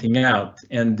pointing out,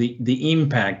 and the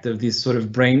impact of this sort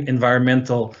of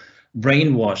environmental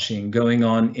brainwashing going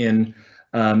on in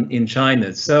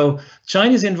China. So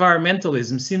China's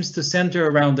environmentalism seems to center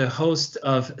around a host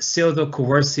of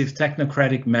pseudo-coercive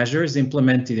technocratic measures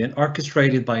implemented and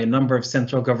orchestrated by a number of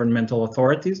central governmental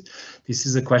authorities. This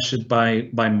is a question by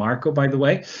Marco, by the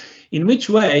way. In which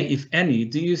way, if any,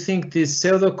 do you think these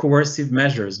pseudo-coercive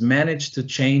measures manage to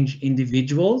change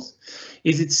individuals?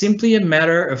 Is it simply a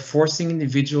matter of forcing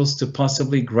individuals to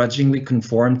possibly grudgingly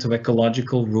conform to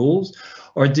ecological rules?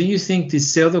 Or do you think these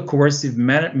pseudo-coercive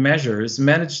measures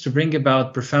manage to bring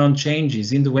about profound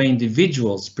changes in the way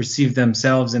individuals perceive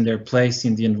themselves and their place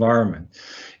in the environment?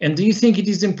 And do you think it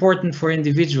is important for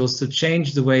individuals to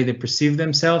change the way they perceive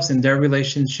themselves and their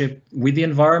relationship with the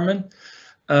environment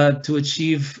to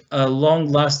achieve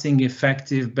long-lasting,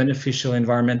 effective, beneficial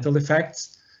environmental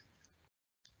effects?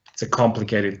 It's a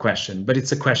complicated question, but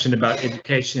it's a question about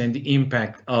education and the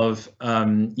impact of,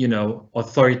 you know,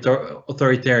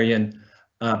 authoritarian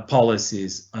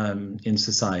policies in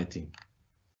society.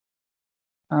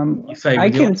 I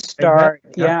can start.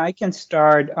 Yeah, I can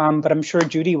start, but I'm sure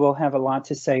Judy will have a lot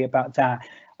to say about that.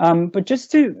 But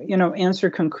just to, you know, answer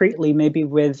concretely, maybe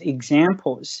with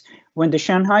examples, when the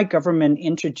Shanghai government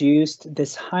introduced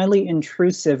this highly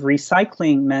intrusive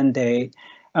recycling mandate,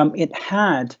 it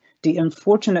had the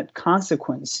unfortunate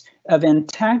consequence of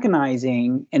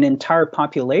antagonizing an entire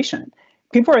population.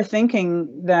 People are thinking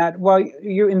that, well,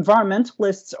 you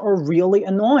environmentalists are really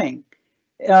annoying.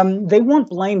 They won't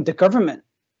blame the government.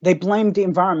 They blame the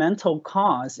environmental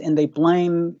cause, and they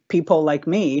blame people like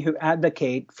me who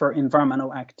advocate for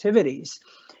environmental activities.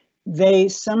 They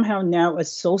somehow now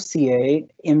associate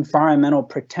environmental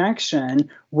protection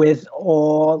with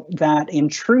all that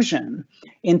intrusion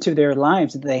into their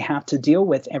lives that they have to deal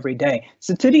with every day.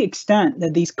 So to the extent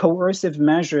that these coercive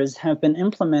measures have been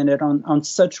implemented on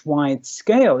such wide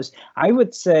scales, I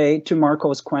would say, to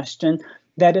Marco's question,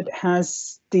 that it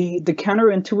has the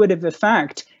counterintuitive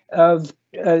effect of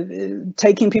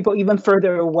taking people even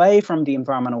further away from the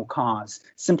environmental cause,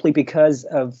 simply because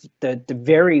of the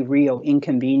very real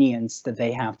inconvenience that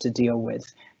they have to deal with.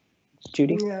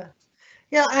 Judy?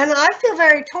 Yeah, and I feel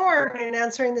very torn in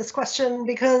answering this question,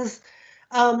 because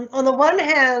on the one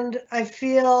hand, I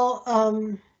feel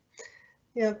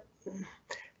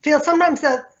sometimes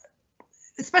that,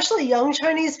 especially young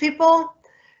Chinese people,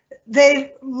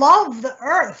 they love the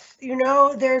earth. You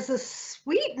know, there's a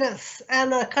sweetness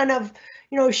and a kind of,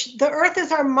 you know, the earth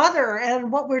is our mother,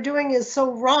 and what we're doing is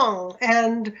so wrong.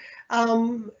 And,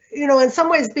 you know, in some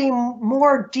ways being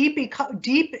more deep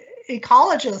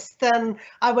ecologists than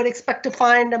I would expect to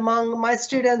find among my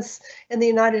students in the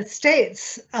United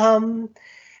States. And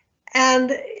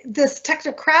this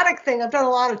technocratic thing, I've done a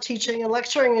lot of teaching and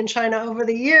lecturing in China over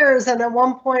the years. And at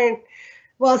one point,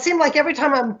 well, it seemed like every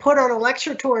time I'm put on a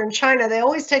lecture tour in China, they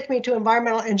always take me to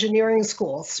environmental engineering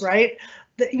schools, right?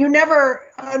 you never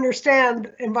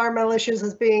understand environmental issues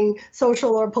as being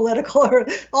social or political or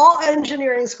all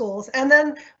engineering schools. And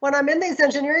then when I'm in these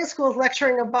engineering schools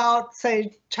lecturing about,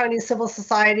 say, Chinese civil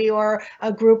society or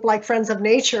a group like Friends of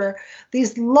Nature,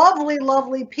 these lovely,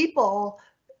 lovely people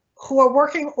who are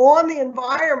working on the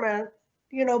environment,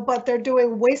 you know, but they're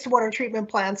doing wastewater treatment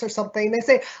plants or something. They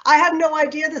say, I had no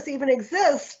idea this even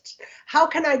exists. How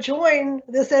can I join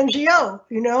this NGO,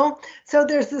 you know? So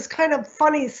there's this kind of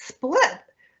funny split.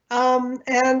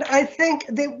 And I think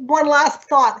the one last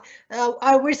thought,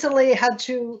 I recently had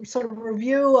to sort of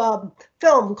review a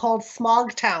film called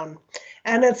Smog Town.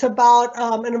 And it's about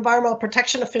an environmental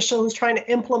protection official who's trying to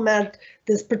implement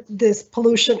this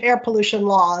pollution, air pollution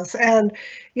laws. And,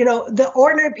 you know, the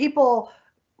ordinary people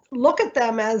look at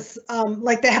them as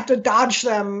like they have to dodge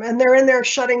them, and they're in there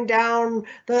shutting down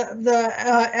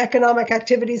the economic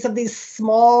activities of these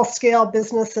small scale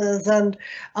businesses, and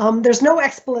there's no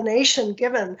explanation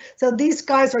given. So these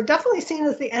guys are definitely seen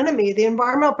as the enemy. The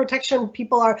environmental protection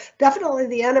people are definitely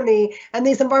the enemy, and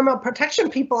these environmental protection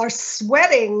people are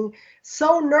sweating,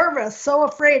 so nervous, so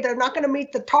afraid they're not going to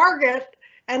meet the target.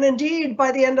 And indeed,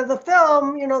 by the end of the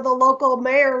film, you know, the local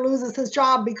mayor loses his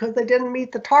job because they didn't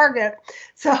meet the target.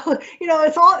 So, you know,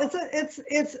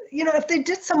 it's you know, if they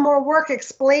did some more work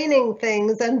explaining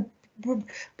things and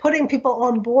putting people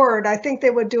on board, I think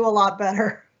they would do a lot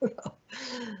better.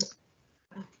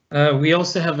 We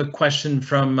also have a question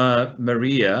from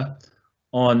Maria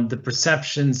on the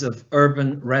perceptions of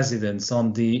urban residents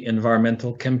on the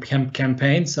environmental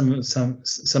campaign, some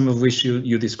of which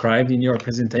you described in your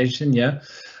presentation. Yeah,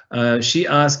 she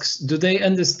asks, do they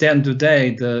understand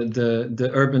today, the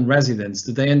urban residents,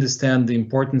 do they understand the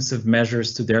importance of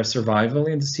measures to their survival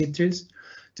in the cities?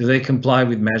 Do they comply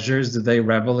with measures? Do they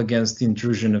rebel against the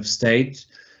intrusion of state?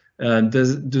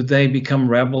 Do they become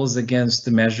rebels against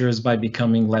the measures by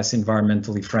becoming less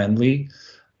environmentally friendly?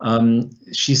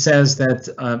 She says that,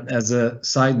 as a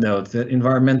side note, that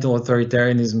environmental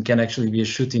authoritarianism can actually be a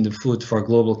shoot in the foot for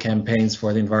global campaigns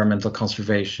for the environmental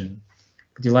conservation.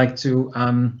 Would you like to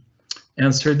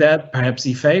answer that? Perhaps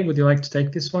Yifei, would you like to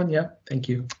take this one? Yeah, thank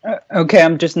you. Okay,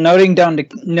 I'm just noting down the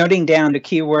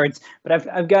keywords, but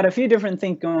I've got a few different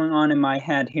things going on in my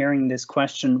head hearing this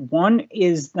question. One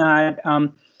is that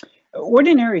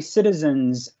ordinary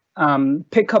citizens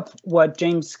pick up what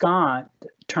James Scott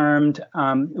termed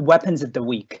weapons of the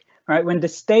weak, right? When the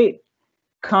state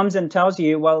comes and tells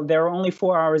you, well, there are only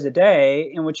 4 hours a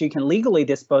day in which you can legally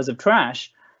dispose of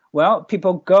trash, well,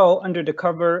 people go under the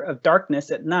cover of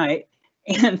darkness at night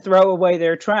and throw away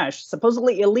their trash,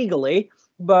 supposedly illegally,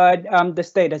 but the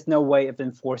state has no way of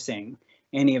enforcing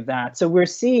any of that. So we're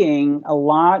seeing a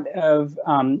lot of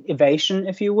evasion,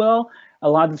 if you will, a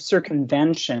lot of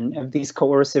circumvention of these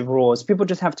coercive rules. People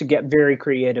just have to get very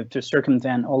creative to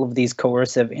circumvent all of these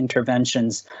coercive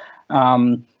interventions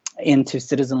into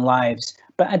citizen lives.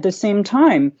 But at the same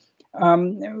time,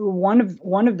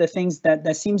 one of the things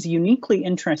that seems uniquely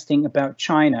interesting about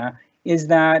China is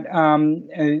that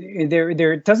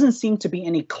there doesn't seem to be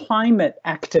any climate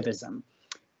activism.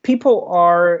 People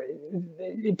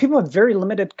have very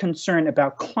limited concern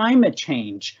about climate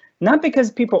change, not because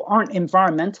people aren't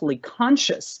environmentally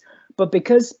conscious, but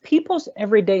because people's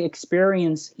everyday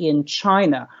experience in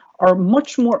China are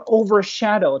much more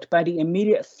overshadowed by the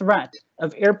immediate threat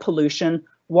of air pollution,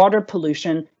 water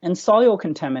pollution, and soil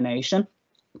contamination,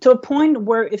 to a point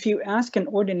where if you ask an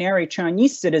ordinary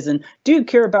Chinese citizen, do you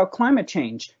care about climate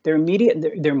change? Their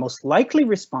most likely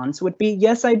response would be,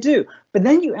 yes, I do. But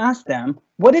then you ask them,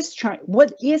 what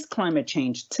is climate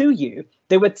change to you?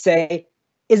 They would say,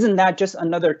 isn't that just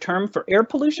another term for air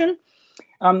pollution?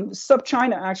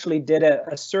 SupChina actually did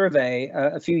a survey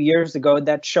a few years ago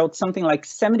that showed something like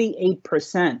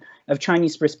 78% of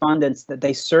Chinese respondents that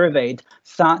they surveyed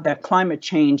thought that climate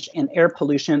change and air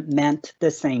pollution meant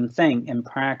the same thing in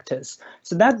practice.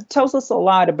 So that tells us a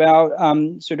lot about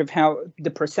sort of how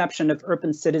the perception of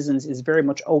urban citizens is very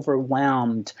much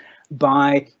overwhelmed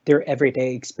by their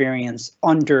everyday experience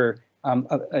under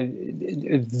a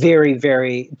very,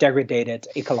 very degraded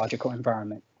ecological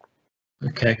environment.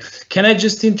 Okay, can I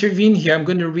just intervene here? I'm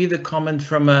going to read a comment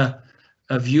from a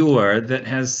viewer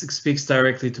that speaks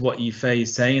directly to what Yifei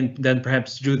is saying, and then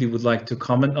perhaps Judy would like to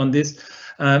comment on this.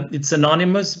 It's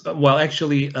anonymous, but well,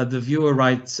 actually, the viewer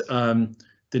writes the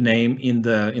name in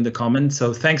the comment.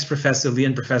 So thanks, Professor Lee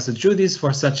and Professor Judith,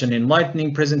 for such an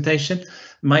enlightening presentation.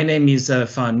 My name is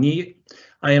Fan Ni.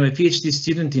 I am a PhD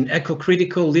student in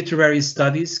eco-critical literary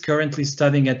studies, currently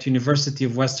studying at University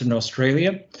of Western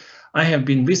Australia. I have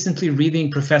been recently reading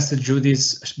Professor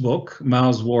Judith's book,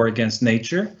 Mao's War Against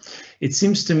Nature. It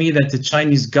seems to me that the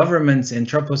Chinese government's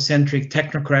anthropocentric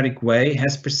technocratic way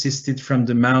has persisted from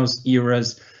the Mao's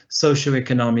era's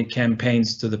socioeconomic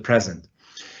campaigns to the present.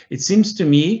 It seems to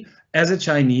me, as a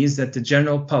Chinese, that the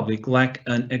general public lack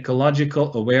an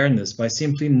ecological awareness by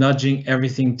simply nudging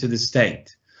everything to the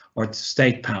state or to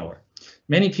state power.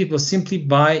 Many people simply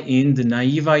buy in the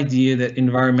naive idea that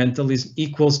environmentalism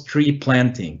equals tree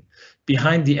planting.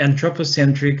 Behind the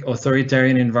anthropocentric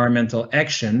authoritarian environmental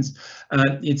actions,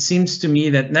 it seems to me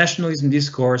that nationalism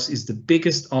discourse is the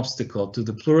biggest obstacle to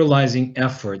the pluralizing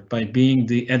effort by being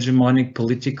the hegemonic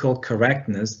political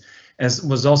correctness, as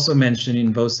was also mentioned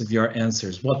in both of your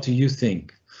answers. What do you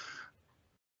think?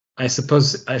 I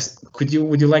suppose, would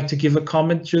you like to give a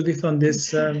comment, Judith, on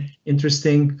this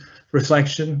interesting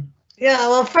reflection? Yeah,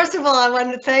 well, first of all, I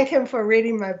want to thank him for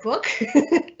reading my book.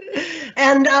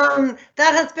 And that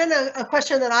has been a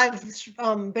question that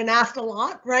I've been asked a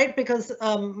lot, right? Because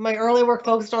my early work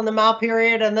focused on the Mao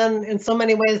period, and then in so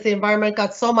many ways the environment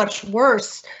got so much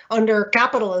worse under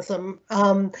capitalism.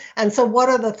 And so what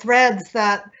are the threads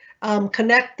that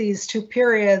connect these two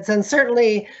periods? And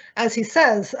certainly, as he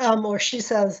says, or she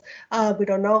says, we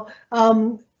don't know,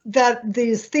 that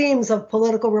these themes of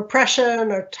political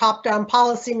repression or top-down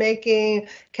policy making,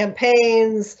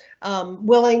 campaigns,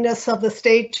 willingness of the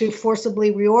state to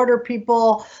forcibly reorder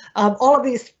people, all of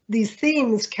these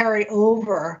themes carry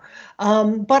over.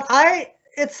 But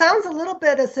it sounds a little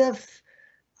bit as if,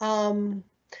 I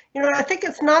think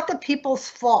it's not the people's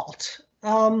fault.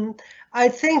 I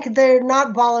think they're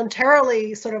not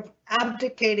voluntarily sort of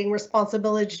abdicating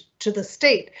responsibility to the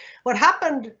state. What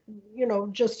happened,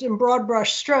 just in broad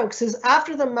brush strokes, is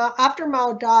after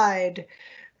Mao died,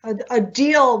 a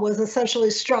deal was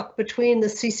essentially struck between the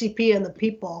CCP and the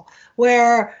people,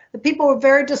 where the people were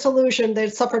very disillusioned.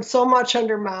 They'd suffered so much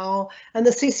under Mao, and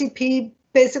the CCP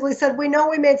basically said, we know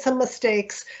we made some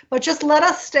mistakes, but just let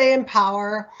us stay in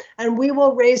power and we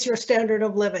will raise your standard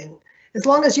of living, as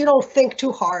long as you don't think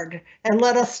too hard, and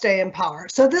let us stay in power.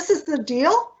 So this is the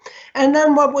deal. And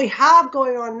then what we have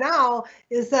going on now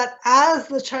is that as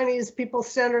the Chinese people's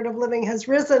standard of living has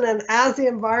risen, and as the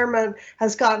environment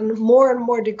has gotten more and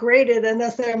more degraded, and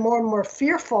as they're more and more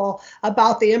fearful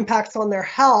about the impacts on their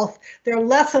health, they're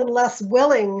less and less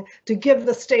willing to give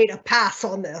the state a pass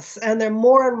on this. And they're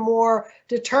more and more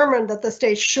determined that the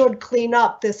state should clean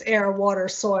up this air, water,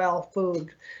 soil,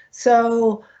 food.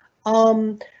 So,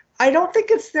 I don't think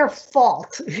it's their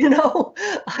fault,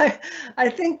 I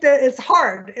think that it's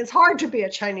hard. It's hard to be a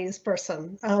Chinese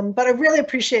person, but I really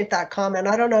appreciate that comment.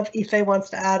 I don't know if Yifei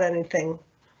wants to add anything.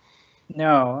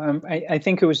 No, I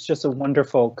think it was just a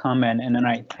wonderful comment, and then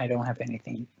I don't have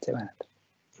anything to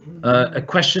add. A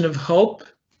question of hope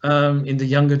in the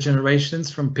younger generations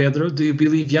from Pedro. Do you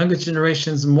believe younger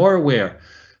generations more aware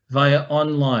via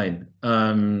online,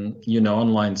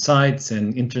 online sites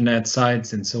and internet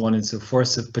sites and so on and so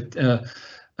forth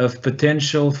of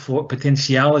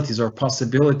potentialities or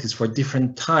possibilities for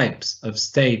different types of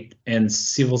state and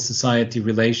civil society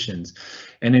relations,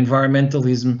 and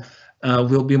environmentalism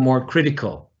will be more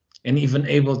critical and even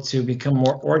able to become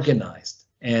more organized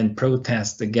and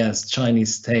protest against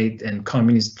Chinese state and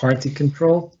Communist Party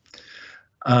control?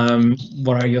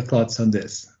 What are your thoughts on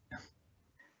this?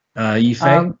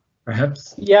 Yifei?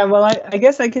 Perhaps? Yeah, well, I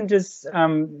guess I can just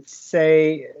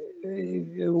say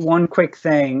one quick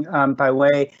thing by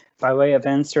way of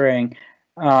answering,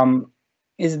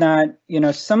 is that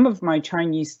some of my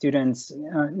Chinese students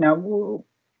well,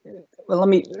 let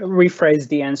me rephrase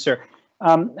the answer.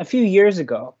 A few years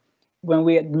ago, when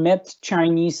we had met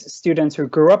Chinese students who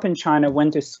grew up in China,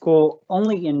 went to school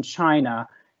only in China,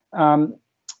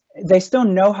 they still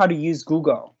know how to use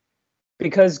Google,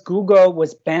 because Google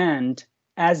was banned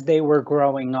as they were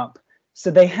growing up.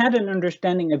 So they had an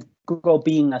understanding of Google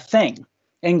being a thing,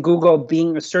 and Google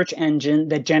being a search engine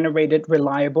that generated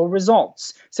reliable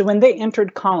results. So when they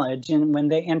entered college and when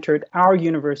they entered our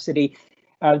university,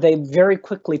 they very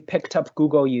quickly picked up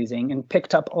Google using and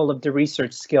picked up all of the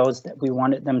research skills that we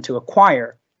wanted them to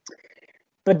acquire.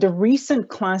 But the recent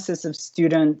classes of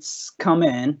students come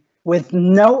in with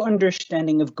no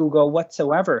understanding of Google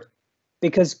whatsoever,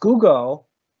 because Google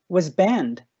was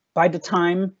banned by the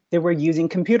time they were using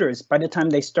computers, by the time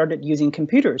they started using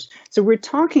computers. So we're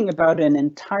talking about an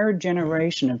entire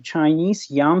generation of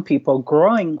Chinese young people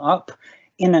growing up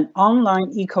in an online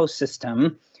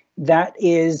ecosystem that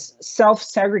is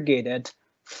self-segregated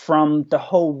from the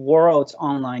whole world's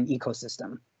online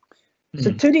ecosystem. So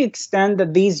to the extent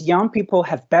that these young people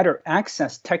have better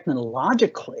access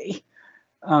technologically,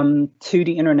 to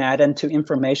the internet and to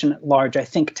information at large? I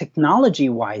think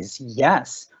technology-wise,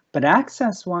 yes. But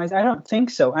access-wise, I don't think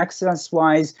so.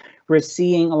 Access-wise, we're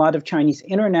seeing a lot of Chinese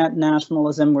internet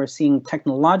nationalism. We're seeing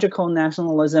technological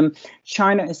nationalism.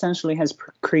 China essentially has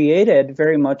created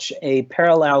very much a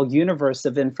parallel universe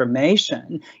of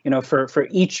information. You know, for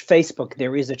each Facebook,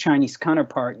 there is a Chinese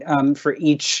counterpart. For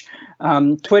each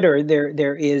Twitter,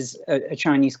 there is a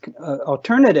Chinese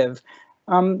alternative.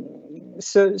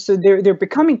 So they're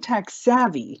becoming tech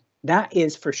savvy. That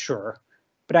is for sure.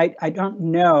 But I don't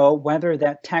know whether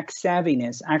that tech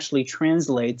savviness actually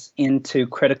translates into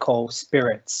critical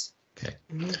spirits. Okay.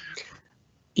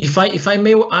 If I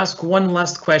may ask one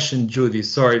last question, Judy,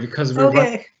 sorry, because we're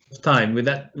running out of time. Would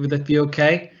that be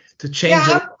okay to change?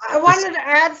 Yeah, I wanted to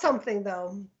add something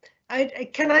though.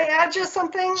 Can I add just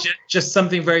something? Just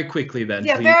something very quickly then.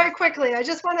 Yeah, please. very quickly. I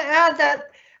just want to add that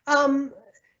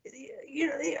you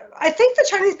know, I think the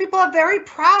Chinese people are very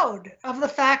proud of the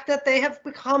fact that they have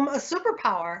become a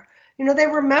superpower. You know, they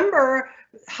remember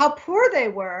how poor they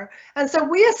were. And so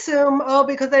we assume, oh,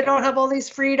 because they don't have all these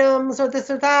freedoms or this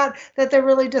or that they're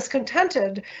really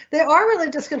discontented. They are really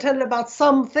discontented about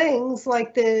some things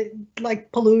like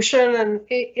pollution and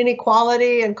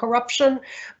inequality and corruption.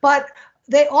 But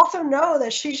they also know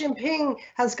that Xi Jinping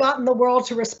has gotten the world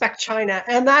to respect China.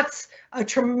 And that's a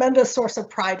tremendous source of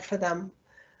pride for them.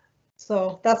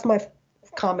 So that's my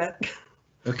comment.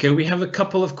 Okay, we have a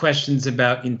couple of questions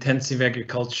about intensive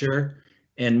agriculture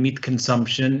and meat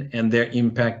consumption and their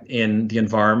impact in the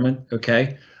environment.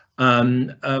 Okay,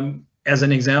 as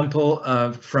an example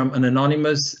from an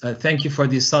anonymous, thank you for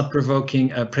this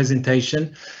thought-provoking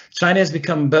presentation. China has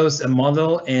become both a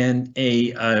model and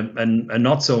a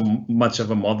not so much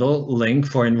of a model link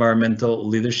for environmental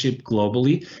leadership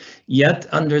globally. Yet,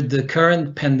 under the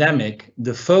current pandemic,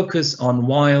 the focus on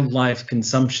wildlife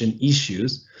consumption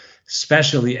issues,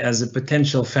 especially as a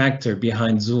potential factor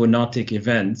behind zoonotic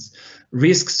events,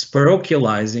 risks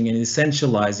parochializing and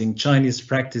essentializing Chinese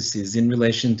practices in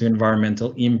relation to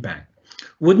environmental impact.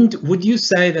 Would you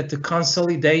say that the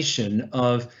consolidation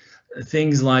of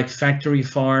things like factory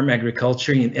farm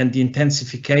agriculture and the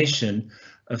intensification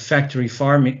of factory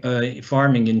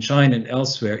farming in China and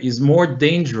elsewhere is more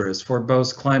dangerous for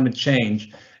both climate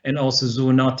change and also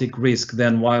zoonotic risk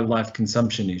than wildlife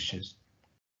consumption issues?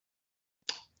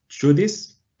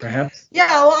 Judith, perhaps? Yeah,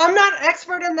 well, I'm not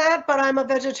expert in that, but I'm a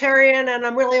vegetarian and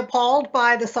I'm really appalled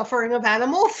by the suffering of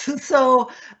animals.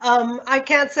 So I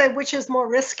can't say which is more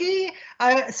risky.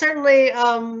 I certainly,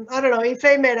 I don't know,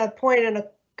 Yifei made a point in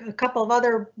a couple of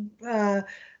other,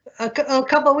 a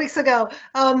couple of weeks ago.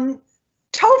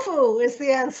 Tofu is the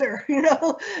answer, you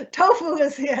know, tofu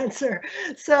is the answer.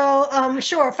 So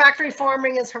sure, factory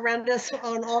farming is horrendous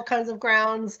on all kinds of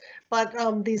grounds, but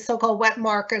these so-called wet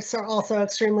markets are also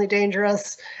extremely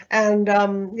dangerous. And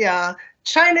yeah,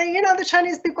 China, you know, the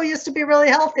Chinese people used to be really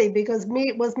healthy because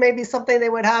meat was maybe something they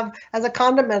would have as a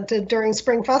condiment during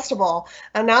Spring Festival.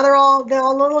 And now they're all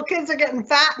little kids are getting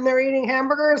fat and they're eating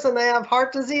hamburgers and they have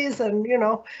heart disease and, you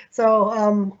know,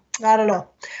 so I don't know.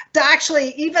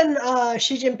 Actually, even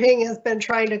Xi Jinping has been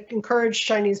trying to encourage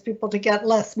Chinese people to get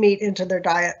less meat into their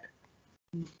diet.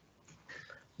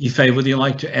 Yifei, would you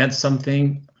like to add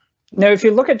something? No, if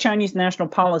you look at Chinese national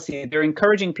policy, they're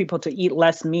encouraging people to eat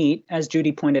less meat, as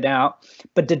Judy pointed out.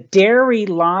 But the dairy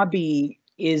lobby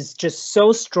is just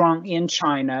so strong in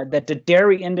China that the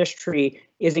dairy industry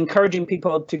is encouraging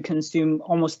people to consume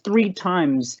almost 3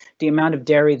 times the amount of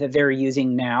dairy that they're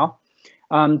using now.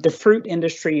 The fruit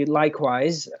industry,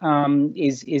 likewise,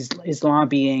 is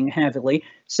lobbying heavily.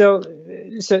 So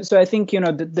I think, you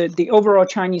know, the overall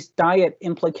Chinese diet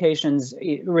implications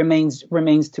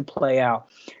remains to play out.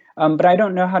 But I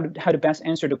don't know how to best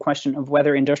answer the question of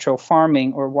whether industrial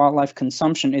farming or wildlife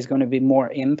consumption is going to be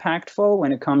more impactful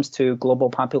when it comes to global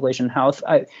population health.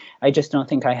 I just don't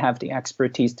think I have the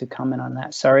expertise to comment on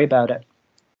that. Sorry about it.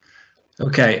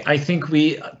 Okay, I think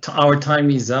our time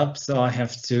is up, so I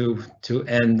have to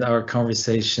end our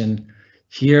conversation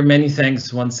here. Many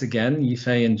thanks once again,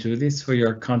 Yifei and Judith, for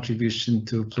your contribution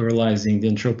to pluralizing the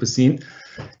Anthropocene.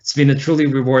 It's been a truly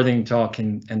rewarding talk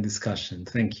and discussion.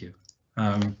 Thank you.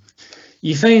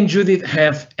 Yifei and Judith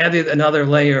have added another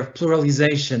layer of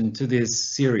pluralization to this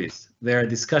series. Their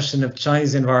discussion of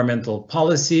Chinese environmental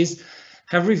policies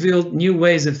have revealed new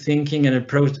ways of thinking and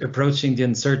approaching the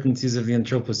uncertainties of the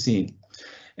Anthropocene.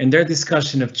 And their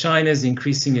discussion of China's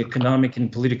increasing economic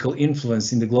and political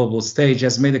influence in the global stage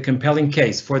has made a compelling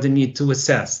case for the need to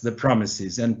assess the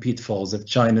promises and pitfalls of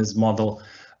China's model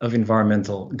of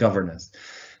environmental governance.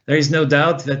 There is no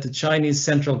doubt that the Chinese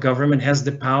central government has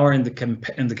the power and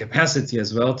the capacity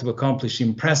as well to accomplish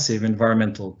impressive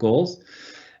environmental goals.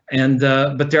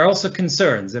 But there are also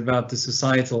concerns about the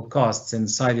societal costs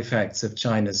and side effects of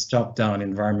China's top-down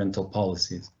environmental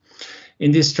policies.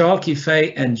 In this talk,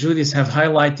 Yifei and Judith have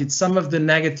highlighted some of the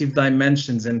negative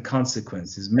dimensions and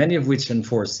consequences, many of which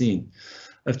unforeseen,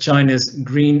 of China's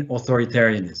green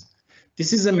authoritarianism.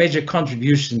 This is a major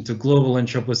contribution to global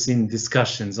Anthropocene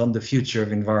discussions on the future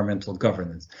of environmental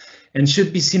governance, and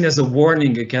should be seen as a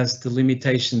warning against the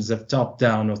limitations of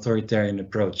top-down authoritarian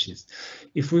approaches.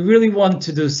 If we really want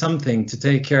to do something to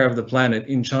take care of the planet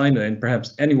in China and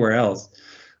perhaps anywhere else,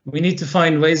 we need to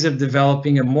find ways of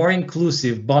developing a more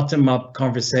inclusive bottom-up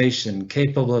conversation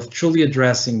capable of truly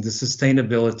addressing the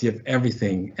sustainability of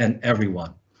everything and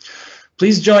everyone.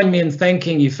 Please join me in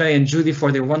thanking Yifei and Judy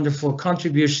for their wonderful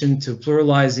contribution to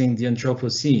pluralizing the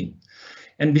Anthropocene.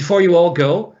 And before you all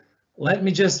go, let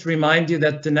me just remind you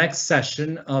that the next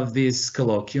session of this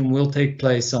colloquium will take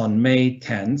place on May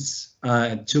 10th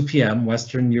at 2 p.m.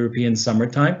 Western European Summer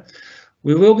Time.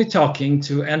 We will be talking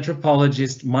to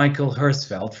anthropologist Michael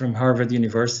Hirschfeld from Harvard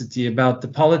University about the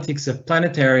politics of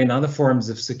planetary and other forms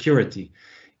of security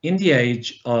in the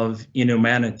age of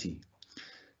inhumanity.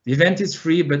 The event is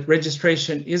free, but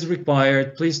registration is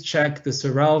required. Please check the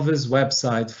Seralva's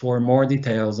website for more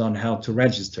details on how to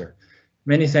register.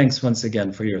 Many thanks once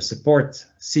again for your support.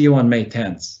 See you on May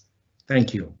 10th.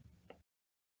 Thank you.